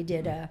 and we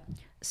did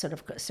sort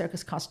of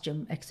circus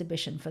costume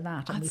exhibition for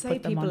that, and I'd we say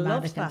put them people on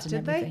loved mannequins that, and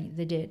did they? everything.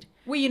 They did.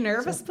 Were you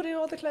nervous putting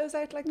all the clothes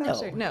out like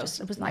that? No,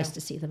 it was nice to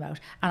see them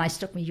out. And I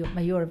stuck my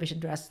Eurovision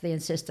dress. They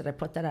insisted I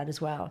put that out as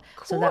well.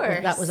 So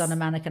that was on a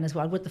mannequin as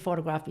well, with the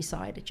photograph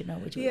beside it,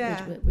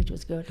 which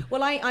was good.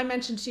 Well, I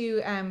mentioned to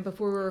you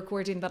before we were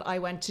recording that I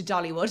went to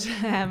Dollywood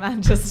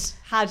and just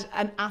had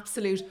an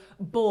absolute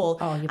ball.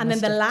 Oh, and then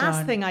the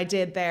last thing I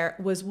did there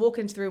was walk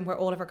into the room where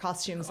all of her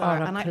costumes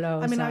are. And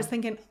I was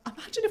thinking,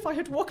 imagine if I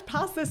had walked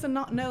past this and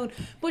not known.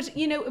 But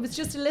it was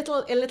just a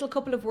little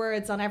couple of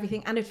words on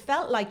everything, and it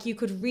felt like you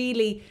could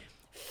really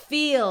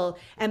feel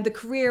the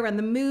career and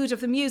the mood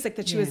of the music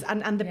that she was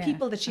and the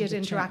people that she had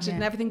interacted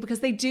and everything, because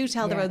they do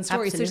tell their own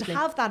stories. So to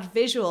have that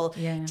visual,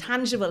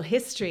 tangible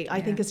history,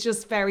 I think is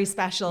just very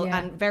special,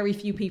 and very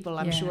few people,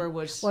 I'm sure,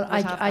 would. Well,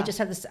 I just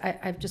had this.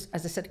 I've just,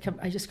 as I said,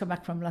 I just come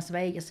back from Las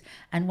Vegas,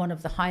 and one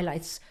of the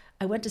highlights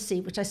I went to see,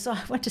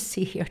 I went to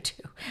see here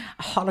too,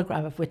 a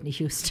hologram of Whitney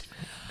Houston.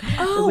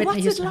 Oh, the Whitney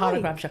what's Houston it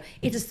like? hologram show.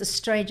 It is the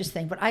strangest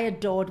thing, but I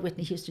adored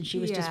Whitney Houston. She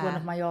was just one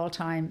of my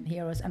all-time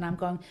heroes, and I'm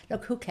going,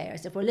 look, who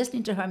cares? If we're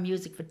listening to her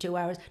music for 2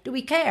 hours, do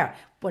we care?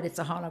 But it's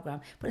a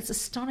hologram. But it's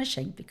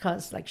astonishing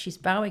because she's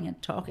bowing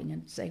and talking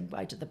and saying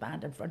bye to the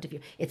band in front of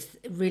you. It's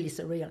really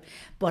surreal.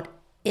 But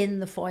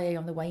in the foyer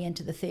on the way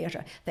into the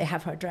theatre, they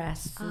have her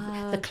dress.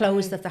 The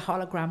clothes that the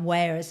hologram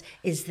wears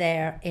is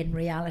there in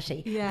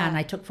reality. Yeah. And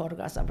I took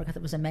photographs of her because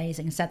it was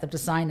amazing, and sent them to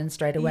sign in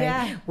straight away.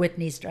 Yeah.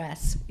 Whitney's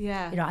dress.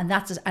 Yeah. And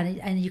that's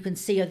and you can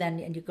see her then,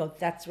 and you go,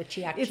 that's what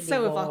she actually. It's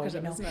so wore,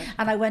 evocative, isn't it?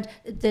 And I went.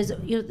 There's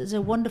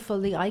a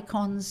wonderful the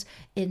icons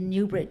in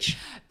Newbridge.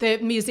 The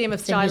Museum of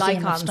Style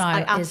Icons.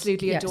 I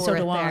absolutely adore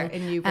it there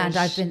in Newbridge. And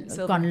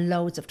I've gone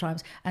loads of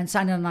times. And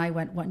Simon and I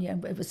went one year.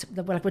 It was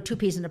we're 2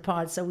 peas in a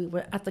pod, so we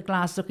were at the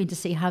glass looking to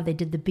see how they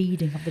did the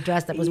beading of the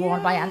dress that was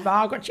worn by Anne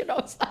Margaret,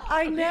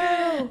 I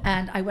know.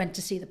 And I went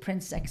to see the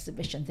Prince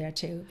exhibition there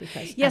too,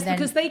 because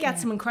because they get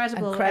some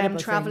incredible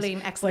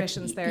travelling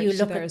exhibitions there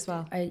as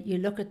well. You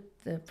look at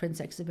the Prince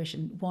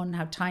exhibition, one,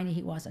 how tiny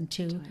he was, and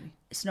two,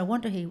 it's no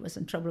wonder he was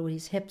in trouble with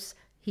his hips.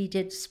 He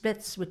did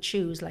splits with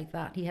shoes like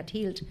that. He had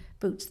heeled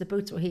boots. The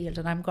boots were heeled.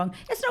 And I'm going,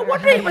 it's no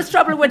wonder he was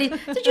trouble when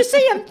did you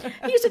see him?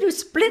 He used to do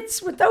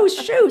splits with those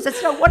shoes.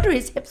 It's no wonder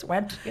his hips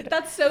went.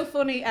 That's so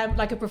funny.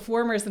 Like a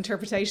performer's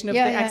interpretation of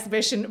the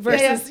exhibition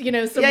versus,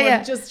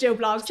 someone just Joe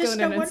Blogs just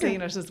going in and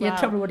seeing it as well. He had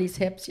trouble with his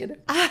hips,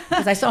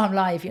 Because I saw him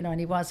live, and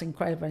he was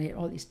incredible. And he had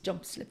all these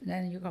jumps slipping in,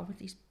 and you go with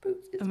these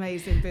boots.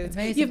 Amazing boots.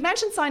 You've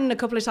mentioned Simon a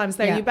couple of times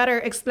there. You better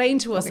explain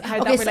to us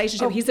how that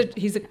relationship.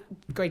 He's a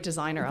great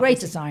designer. Great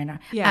designer.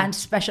 Yeah. And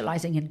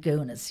specialising in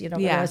goonas,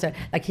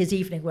 like his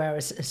evening wear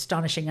is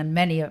astonishing, and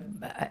many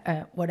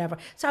whatever.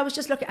 So I was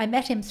just looking. I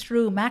met him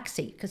through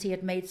Maxi because he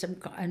had made some,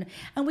 and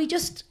we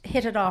just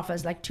hit it off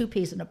as like 2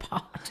 peas in a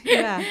pod.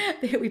 Yeah,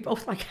 we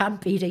both like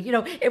hand beating.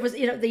 It was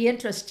the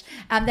interest,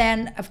 and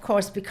then of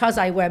course because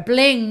I wear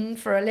bling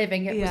for a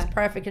living, it was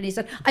perfect. And he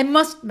said, "I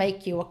must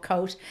make you a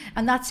coat,"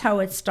 and that's how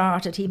it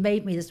started. He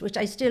made me this, which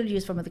I still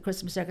use from the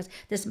Christmas circus.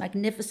 This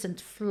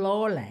magnificent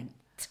floor length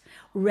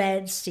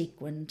red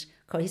sequined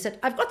coat. He said,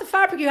 "I've got the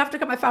fabric, you have to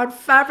come. I found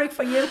fabric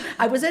for you.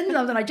 I was in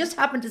London, I just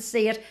happened to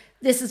see it.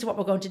 This is what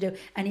we're going to do."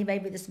 And he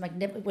made me this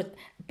magnificent with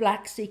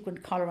black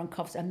sequined collar and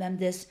cuffs, and then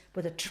this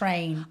with a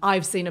train.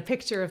 I've seen a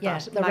picture of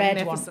that. The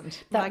red one.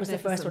 That was the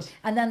first one.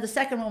 And then the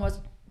second one was,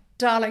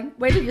 "Darling,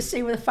 wait till you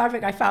see with the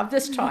fabric I found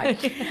this time."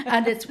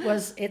 And it's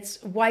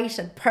white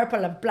and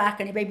purple and black,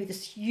 and he made me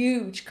this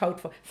huge coat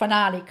for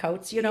finale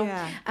coats,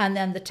 and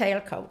then the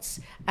tail coats.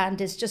 And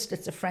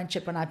it's a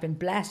friendship, and I've been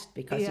blessed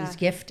because he's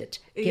gifted.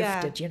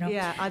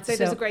 Yeah, I'd say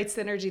there's a great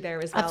synergy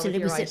there as well.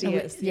 Absolutely, with your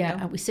ideas.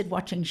 And we sit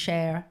watching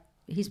Cher.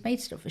 He's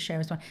made stuff for Cher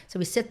as well. So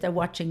we sit there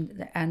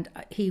watching, and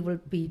he will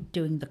be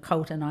doing the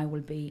coat, and I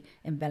will be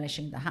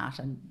embellishing the hat,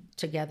 and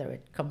together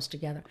it comes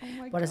together.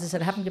 But as I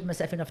said, I haven't given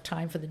myself enough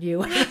time for the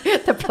new.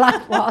 The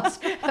plan was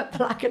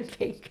black and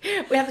pink.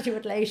 We have to do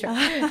it later.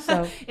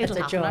 So it'll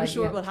happen. Joy, I'm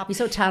sure it will happen. He's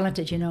so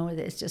talented,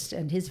 It's just,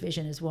 and his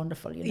vision is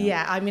wonderful,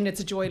 Yeah, I mean,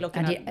 it's a joy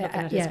looking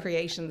at his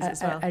creations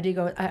as well. And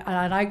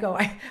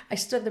I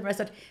stood there and I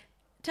said,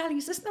 "Darling,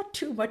 is this not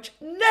too much?"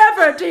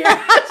 "Never, dear."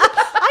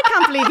 I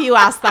can't believe you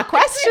asked that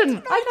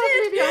question. I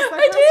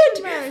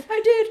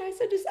did. I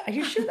said, "Are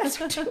you sure that's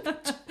not too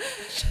much?"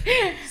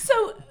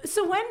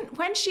 So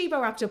when Sheba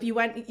wrapped up,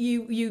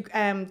 you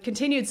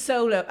continued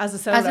solo as a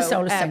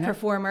solo singer,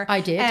 performer.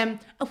 I did.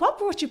 What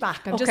brought you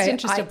back? I'm just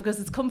interested because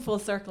it's come full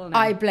circle now.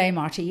 I blame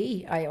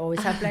RTE. I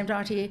always have blamed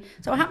RTE.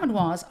 So what happened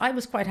was I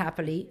was quite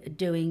happily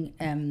doing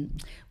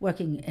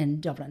working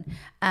in Dublin,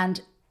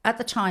 and at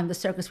the time, the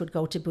circus would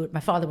go to my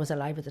father was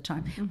alive at the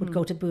time, would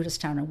go to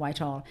Booterstown in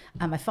Whitehall.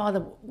 And my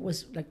father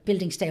was like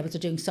building stables or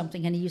doing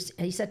something. And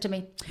he said to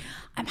me,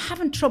 "I'm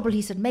having trouble,"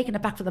 he said, "making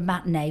it back for the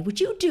matinee. Would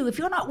you do, if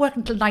you're not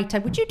working till night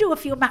time, would you do a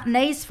few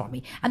matinees for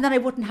me? And then I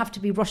wouldn't have to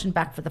be rushing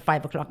back for the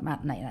 5 o'clock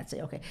matinee." And I'd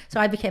say, "Okay." So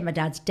I became my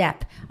dad's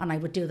dep, and I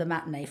would do the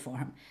matinee for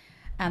him.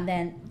 And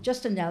then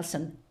Justin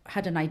Nelson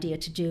had an idea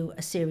to do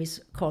a series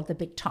called The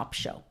Big Top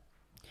Show.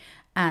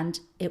 And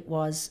it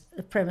was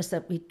the premise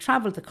that we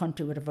travelled the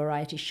country with a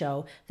variety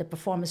show. The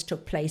performance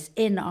took place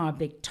in our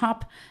big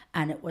top,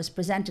 and it was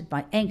presented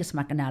by Angus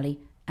McAnally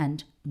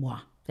and moi.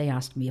 They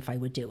asked me if I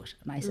would do it.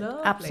 And I said,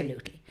 Lovely.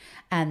 absolutely.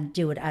 And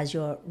do it as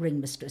your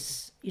ring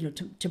mistress,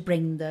 to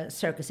bring the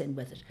circus in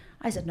with it.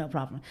 I said, no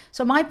problem.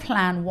 So my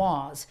plan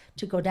was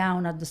to go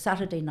down on the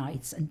Saturday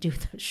nights and do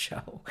the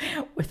show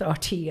with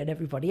RT and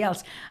everybody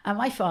else. And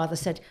my father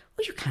said,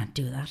 well, you can't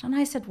do that. And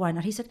I said, why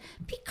not? He said,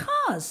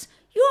 because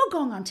you're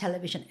going on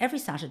television every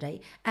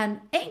Saturday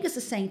and Angus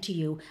is saying to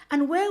you,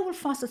 and where will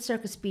Fossett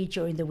Circus be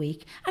during the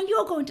week? And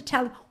you're going to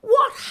tell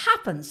what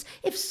happens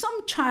if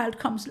some child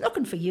comes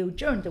looking for you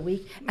during the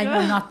week and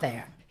you're not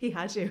there. He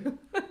had you.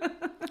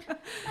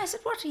 I said,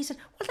 what? He said,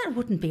 well, that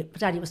wouldn't be.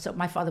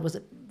 My father was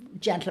a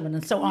gentleman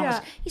and so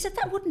honest. He said,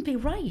 that wouldn't be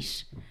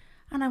right.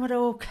 And I went,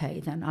 okay,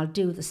 then I'll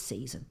do the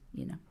season,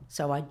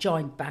 So I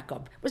joined back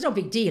up. It was no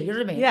big deal, you know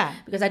what I mean? Yeah.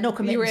 Because I had no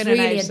commitments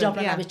really in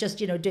Dublin. I was just,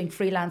 doing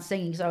freelance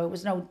singing, so it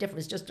was no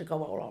difference just to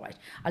go, all right,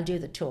 I'll do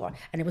the tour.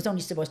 And it was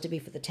only supposed to be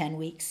for the 10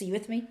 weeks. Are you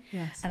with me?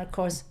 Yes. And of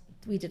course,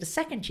 we did a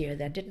second year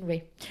then, didn't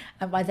we?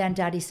 And by then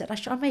Daddy said,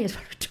 I may as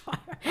well retire.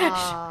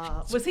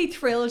 Was he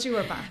thrilled you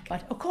were back?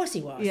 But of course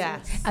he was.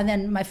 Yes. And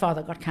then my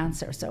father got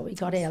cancer, so he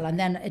got ill. And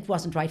then it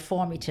wasn't right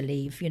for me to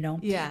leave,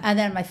 Yeah. And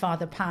then my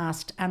father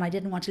passed, and I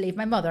didn't want to leave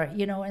my mother,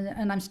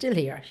 and I'm still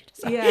here.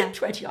 So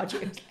 20 odd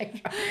years later.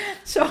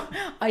 So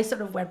I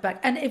sort of went back.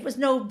 And it was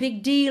no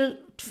big deal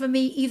for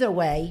me either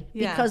way,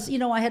 because,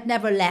 I had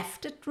never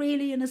left it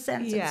really in a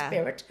sense in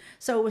spirit.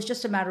 So it was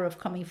just a matter of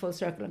coming full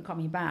circle and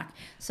coming back.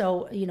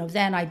 So,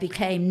 then I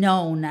became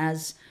known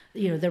as,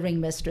 the ring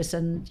mistress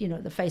and,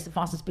 the face of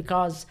Fossett's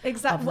because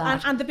of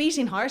that. And the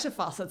beating heart of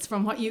Fossett's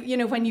from what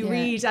you, when you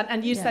read,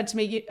 and you said to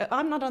me,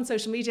 I'm not on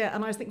social media,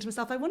 and I was thinking to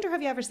myself, I wonder,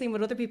 have you ever seen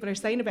what other people are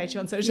saying about you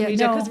on social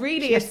media? Because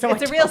really, it's a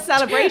real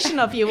celebration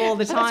of you all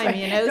the time,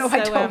 right. No, so,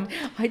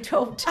 I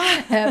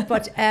don't.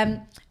 But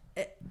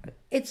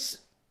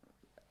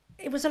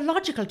it was a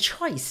logical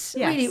choice,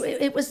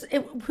 really.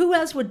 Who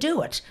else would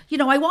do it?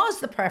 I was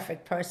the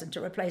perfect person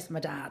to replace my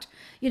dad,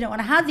 and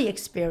I had the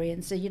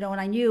experience, and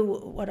I knew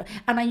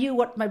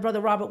what my brother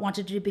Robert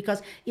wanted to do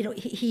because,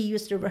 he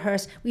used to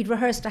rehearse. We'd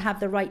rehearse to have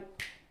the right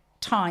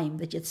time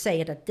that you'd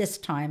say it at this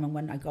time, and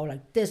when I go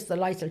like this, the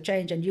lights will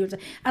change, and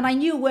I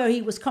knew where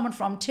he was coming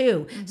from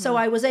too. Mm-hmm. So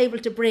I was able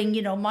to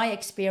bring, my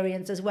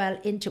experience as well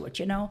into it,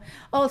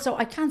 Also,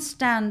 I can't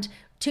stand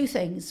two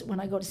things when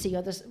I go to see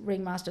other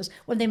ringmasters.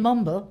 When they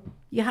mumble,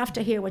 you have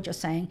to hear what you're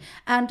saying.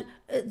 And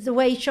the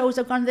way shows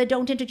are gone, they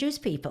don't introduce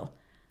people.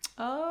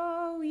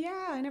 Oh,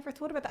 yeah, I never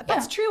thought about that.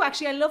 That's true,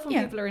 actually. I love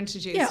when people are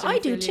introduced. Yeah, I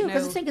do too,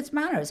 because I think it's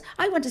manners.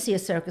 I went to see a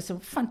circus, a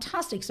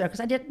fantastic circus.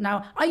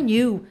 I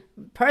knew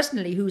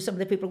personally who some of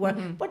the people were,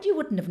 but you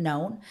wouldn't have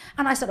known.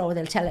 And I said,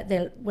 they'll tell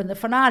it. When the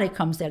finale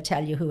comes, they'll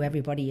tell you who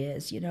everybody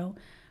is,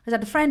 I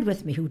had a friend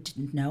with me who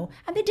didn't know,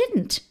 and they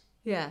didn't.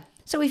 Yeah.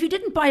 So if you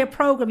didn't buy a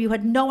program, you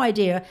had no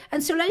idea.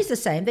 And Soleil's the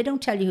same. They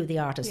don't tell you who the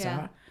artists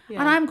are. Yeah.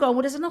 And I'm going,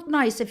 well, is it not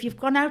nice if you've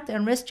gone out there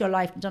and risked your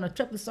life and done a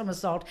triple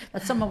somersault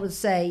that someone would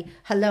say,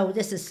 hello,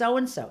 this is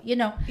so-and-so,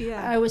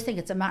 I always think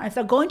it's a matter. If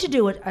they're going to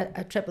do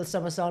a triple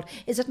somersault,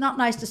 is it not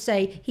nice to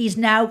say he's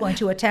now going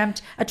to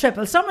attempt a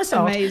triple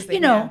somersault?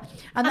 Amazing,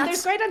 And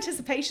there's great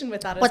anticipation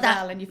with that as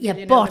well. And you feel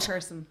know the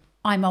person.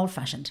 I'm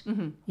old-fashioned.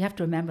 Mm-hmm. You have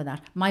to remember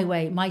that.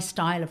 My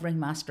style of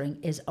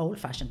ringmastering is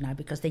old-fashioned now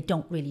because they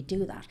don't really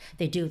do that.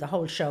 They do the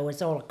whole show.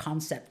 It's all a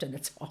concept and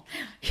it's all,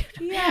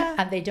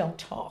 and they don't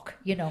talk,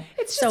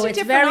 It's so just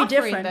it's very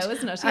different, though,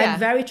 isn't it? I'm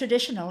very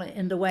traditional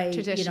in the way,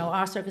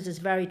 our circus is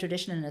very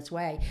traditional in its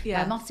way.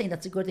 Yeah. I'm not saying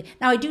that's a good thing.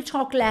 Now, I do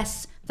talk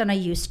less than I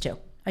used to.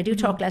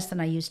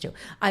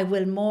 I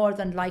will more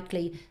than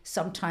likely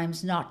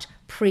sometimes not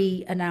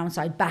pre-announce,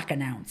 I back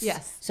announce.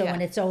 Yes. So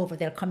when it's over,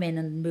 they'll come in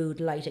and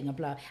mood lighting and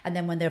blah. And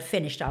then when they're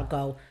finished, I'll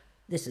go,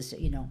 this is,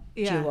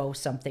 duo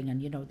something,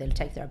 and, they'll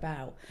take their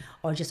bow.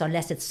 Or just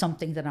unless it's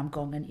something that I'm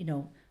going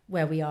and,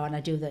 where we are, and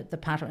I do the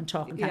patter and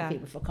talk and thank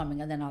people for coming,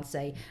 and then I'll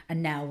say,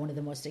 and now one of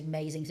the most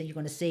amazing things you're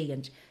going to see,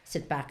 and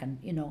sit back and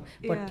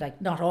but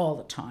like not all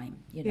the time,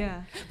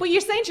 Yeah, but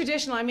you're saying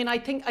traditional. I mean, I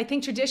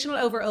think traditional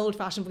over old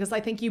fashioned, because I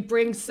think you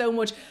bring so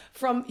much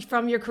from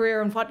your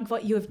career and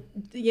what you have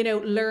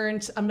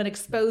learned and been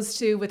exposed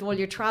to with all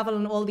your travel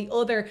and all the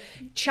other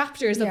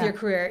chapters of your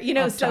career.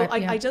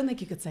 I don't think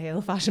you could say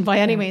old fashioned by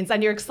any means,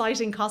 and your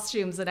exciting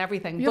costumes and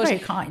everything. You're very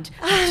kind.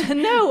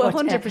 No,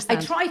 100%. I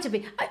try to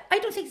be. I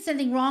don't think there's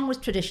anything wrong with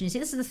tradition. You see,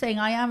 this is the thing.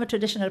 I am a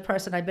traditional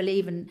person. I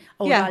believe in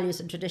old values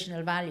and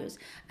traditional values.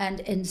 And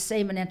in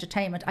same in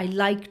entertainment, I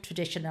like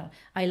traditional.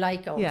 I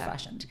like old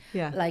fashioned.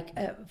 Yeah. Like,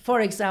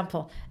 for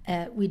example,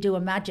 we do a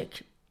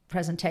magic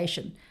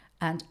presentation,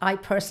 and I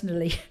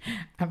personally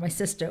and my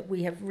sister,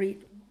 we have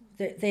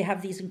they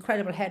have these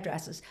incredible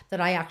headdresses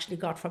that I actually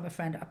got from a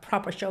friend, a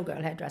proper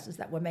showgirl headdresses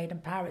that were made in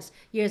Paris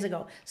years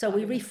ago. So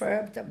we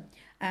refurbed them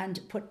and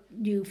put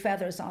new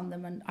feathers on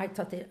them, and I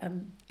thought they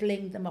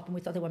blinged them up, and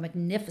we thought they were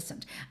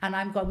magnificent. And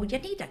I'm going, well, you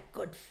need a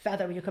good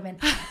feather when you come in.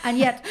 And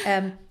yet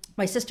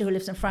my sister, who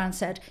lives in France,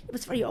 said it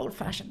was very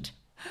old-fashioned.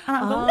 And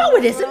I'm going, no,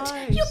 it isn't.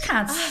 Right. You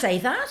can't say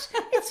that.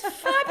 It's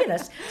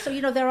fabulous. So,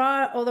 you know, there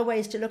are other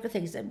ways to look at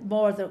things.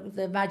 More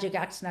the magic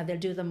acts now, they'll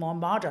do them more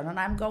modern. And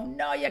I'm going,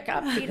 no, you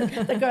can't beat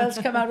it. The girls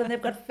come out and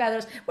they've got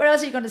feathers. Where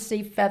else are you going to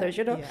see feathers,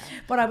 you know? Yeah.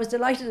 But I was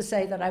delighted to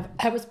say that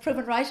I was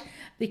proven right,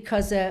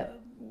 because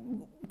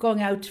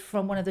going out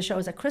from one of the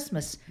shows at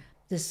Christmas,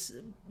 this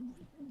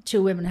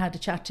 2 women had to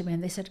chat to me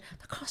and they said,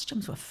 the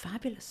costumes were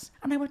fabulous.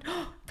 And I went,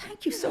 oh,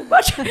 thank you so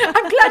much.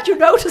 I'm glad you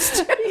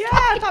noticed.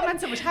 Yeah, that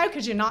meant so much. How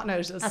could you not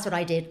notice? That's what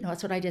I did. No,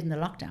 that's what I did in the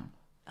lockdown.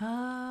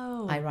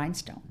 Oh. I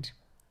rhinestoned.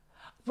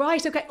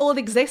 Right, okay. All the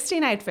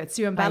existing outfits,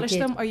 you embellish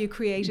them or you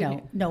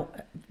creating? No,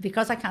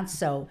 because I can't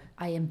sew,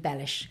 I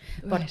embellish.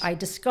 But Right. I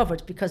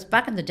discovered, because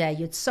back in the day,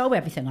 you'd sew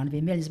everything on, it'd be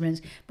millions and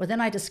millions. But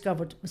then I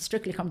discovered with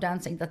Strictly Come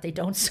Dancing that they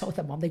don't sew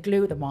them on, they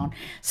glue them on.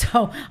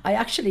 So I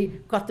actually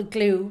got the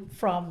glue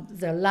from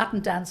the Latin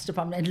dance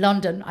department in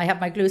London. I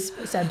have my glue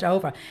sent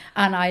over.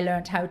 And I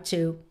learned how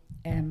to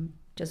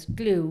just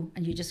glue,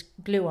 and you just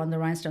glue on the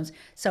rhinestones.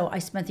 So I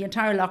spent the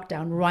entire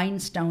lockdown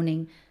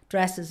rhinestoning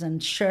dresses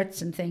and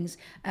shirts and things.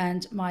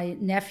 And my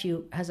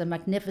nephew has a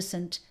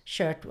magnificent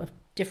shirt with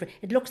different,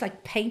 it looks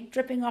like paint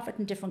dripping off it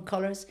in different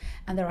colours.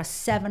 And there are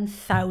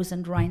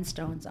 7,000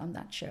 rhinestones on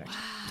that shirt.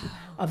 Wow.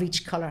 Of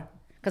each colour.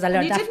 Because I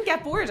learned and you didn't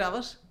get bored of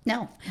it?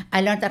 No,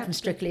 I learned that from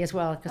Strictly as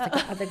well.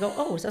 Because they go,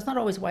 oh, so it's not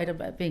always white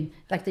about being,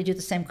 like they do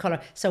the same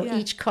colour. So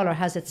each colour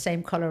has its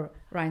same colour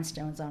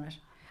rhinestones on it.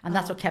 And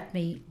that's what kept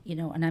me, you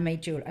know, and I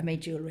made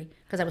jewellery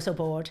because I was so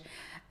bored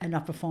and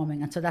not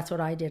performing. And so that's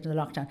what I did in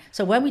the lockdown.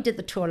 So when we did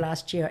the tour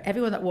last year,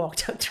 everyone that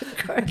walked out through the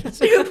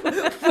curtains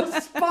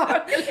was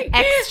sparkling.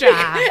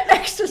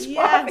 Extra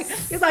sparkling.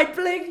 Because I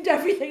blinged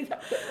everything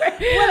that we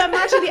were. Well,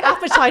 imagine the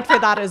appetite for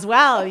that as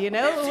well, you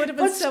know? It would have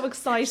been so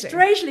exciting.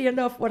 Strangely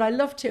enough, what I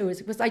love too is,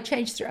 because I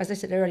changed, as I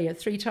said earlier,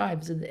 3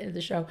 times in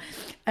the show.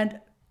 And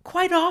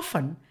quite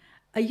often,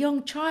 a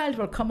young child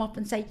will come up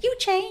and say, you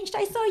changed,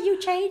 I saw you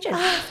changing.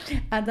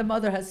 And the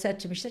mother has said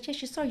to me, she said,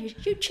 yes, you saw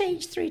you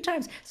changed 3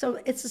 times. So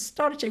it's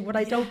astonishing when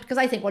I don't, because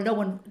I think, well, no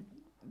one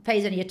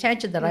pays any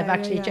attention that I've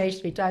actually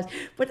changed 3 times.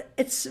 But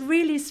it's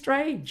really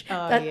strange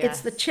that it's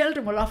the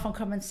children will often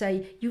come and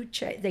say,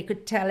 they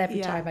could tell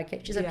every time I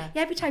came. She said,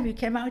 every time you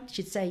came out,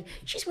 she'd say,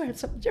 she's wearing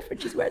something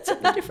different,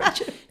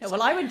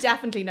 Well, I would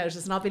definitely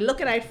notice, and I'll be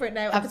looking out for it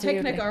now at the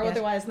picnic or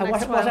otherwise.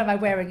 What am I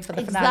wearing for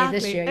the finale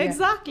this year?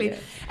 Exactly.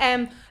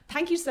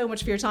 Thank you so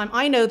much for your time.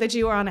 I know that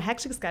you are on a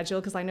hectic schedule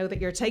because I know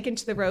that you're taken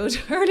to the road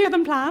earlier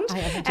than planned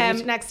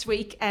next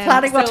week.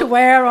 Planning what to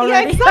wear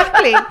already. Yeah,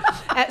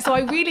 exactly. So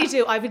I really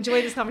do. I've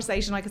enjoyed this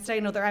conversation. I could stay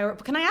another hour.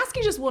 But can I ask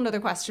you just one other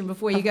question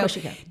before you go? Of course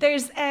you can.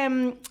 There's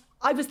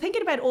I was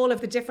thinking about all of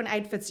the different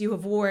outfits you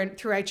have worn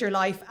throughout your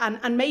life,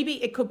 and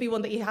maybe it could be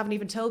one that you haven't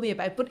even told me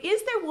about. But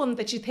is there one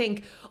that you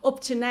think up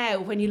to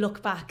now, when you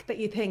look back, that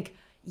you think,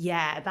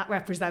 yeah, that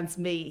represents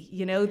me,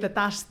 you know,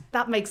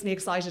 that makes me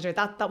excited, or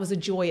that was a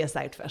joyous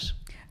outfit?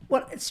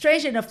 Well,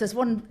 strangely enough, there's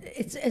one,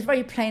 it's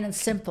very plain and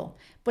simple,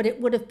 but it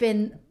would have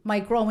been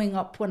my growing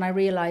up when I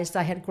realised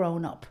I had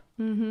grown up.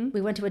 Mm-hmm. We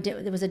went to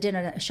there was a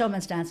dinner, a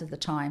showman's dance at the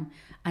time,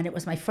 and it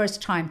was my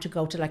first time to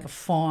go to like a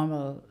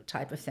formal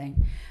type of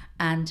thing.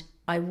 And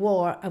I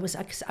would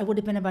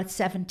have been about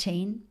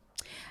 17.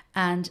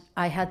 And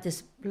I had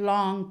this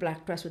long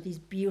black dress with these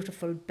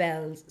beautiful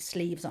bell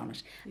sleeves on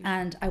it.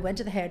 Yeah. And I went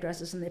to the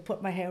hairdressers and they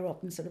put my hair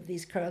up in sort of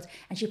these curls.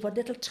 And she put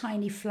little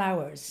tiny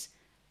flowers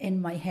in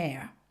my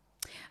hair.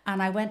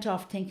 And I went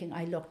off thinking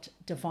I looked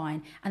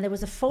divine. And there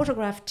was a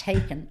photograph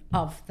taken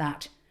of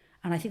that.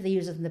 And I think they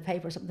used it in the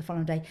paper or something the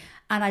following day.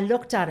 And I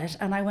looked at it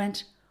and I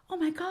went, oh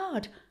my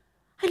God,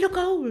 I look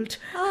old.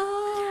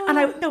 Oh.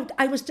 And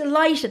I was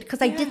delighted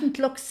because I didn't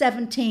look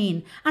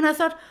 17. And I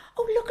thought,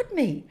 oh, look at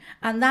me.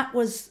 And that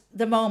was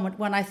the moment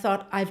when I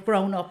thought, I've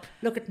grown up.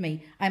 Look at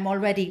me. I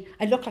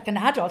look like an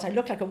adult. I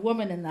look like a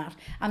woman in that.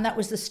 And that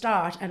was the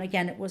start. And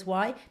again, it was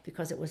why?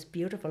 Because it was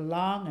beautiful,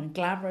 long and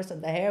glamorous,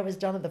 and the hair was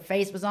done and the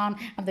face was on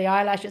and the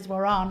eyelashes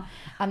were on.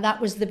 And that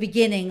was the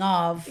beginning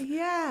of,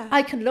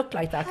 I can look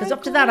like that. Because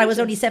up to that, I was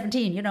only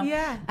 17, you know.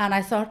 Yeah. And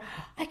I thought,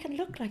 I can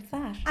look like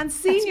that. And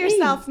seeing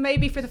yourself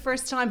maybe for the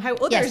first time, how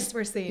others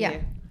were seeing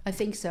you. I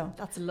think so.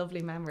 That's a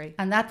lovely memory.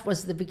 And that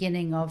was the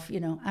beginning of, you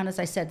know, and as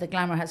I said, the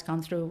glamour has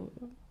gone through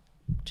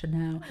to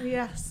now.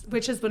 Yes,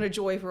 which has been a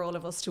joy for all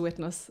of us to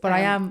witness. But I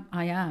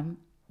am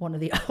one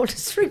of the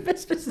oldest free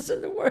mistresses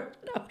in the world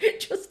now.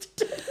 Just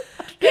to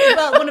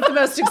well, one of the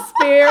most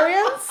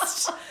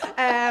experienced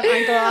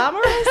and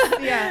glamorous.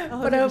 Yeah,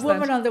 100%. But a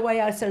woman on the way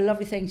out said a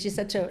lovely thing. She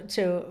said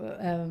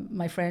to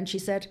my friend, she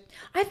said,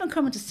 I've been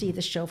coming to see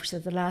the show for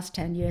the last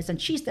 10 years and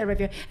she's there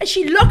every year and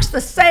she looks the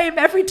same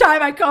every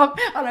time I come.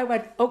 And I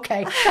went,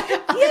 okay,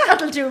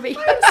 that'll do me.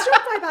 I'm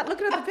struck by that,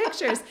 looking at the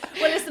pictures.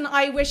 Well, listen,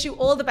 I wish you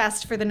all the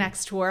best for the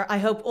next tour. I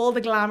hope all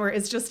the glamour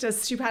is just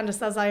as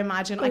stupendous as I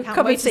imagine. I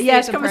can't wait to see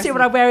it. Come and see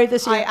what I'm wearing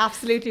this year. I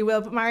absolutely will.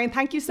 But Marion,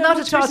 thank you so much.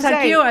 Not at all.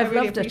 Thank you. I've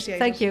really loved it.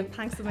 Thank you.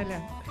 Thanks a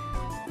million.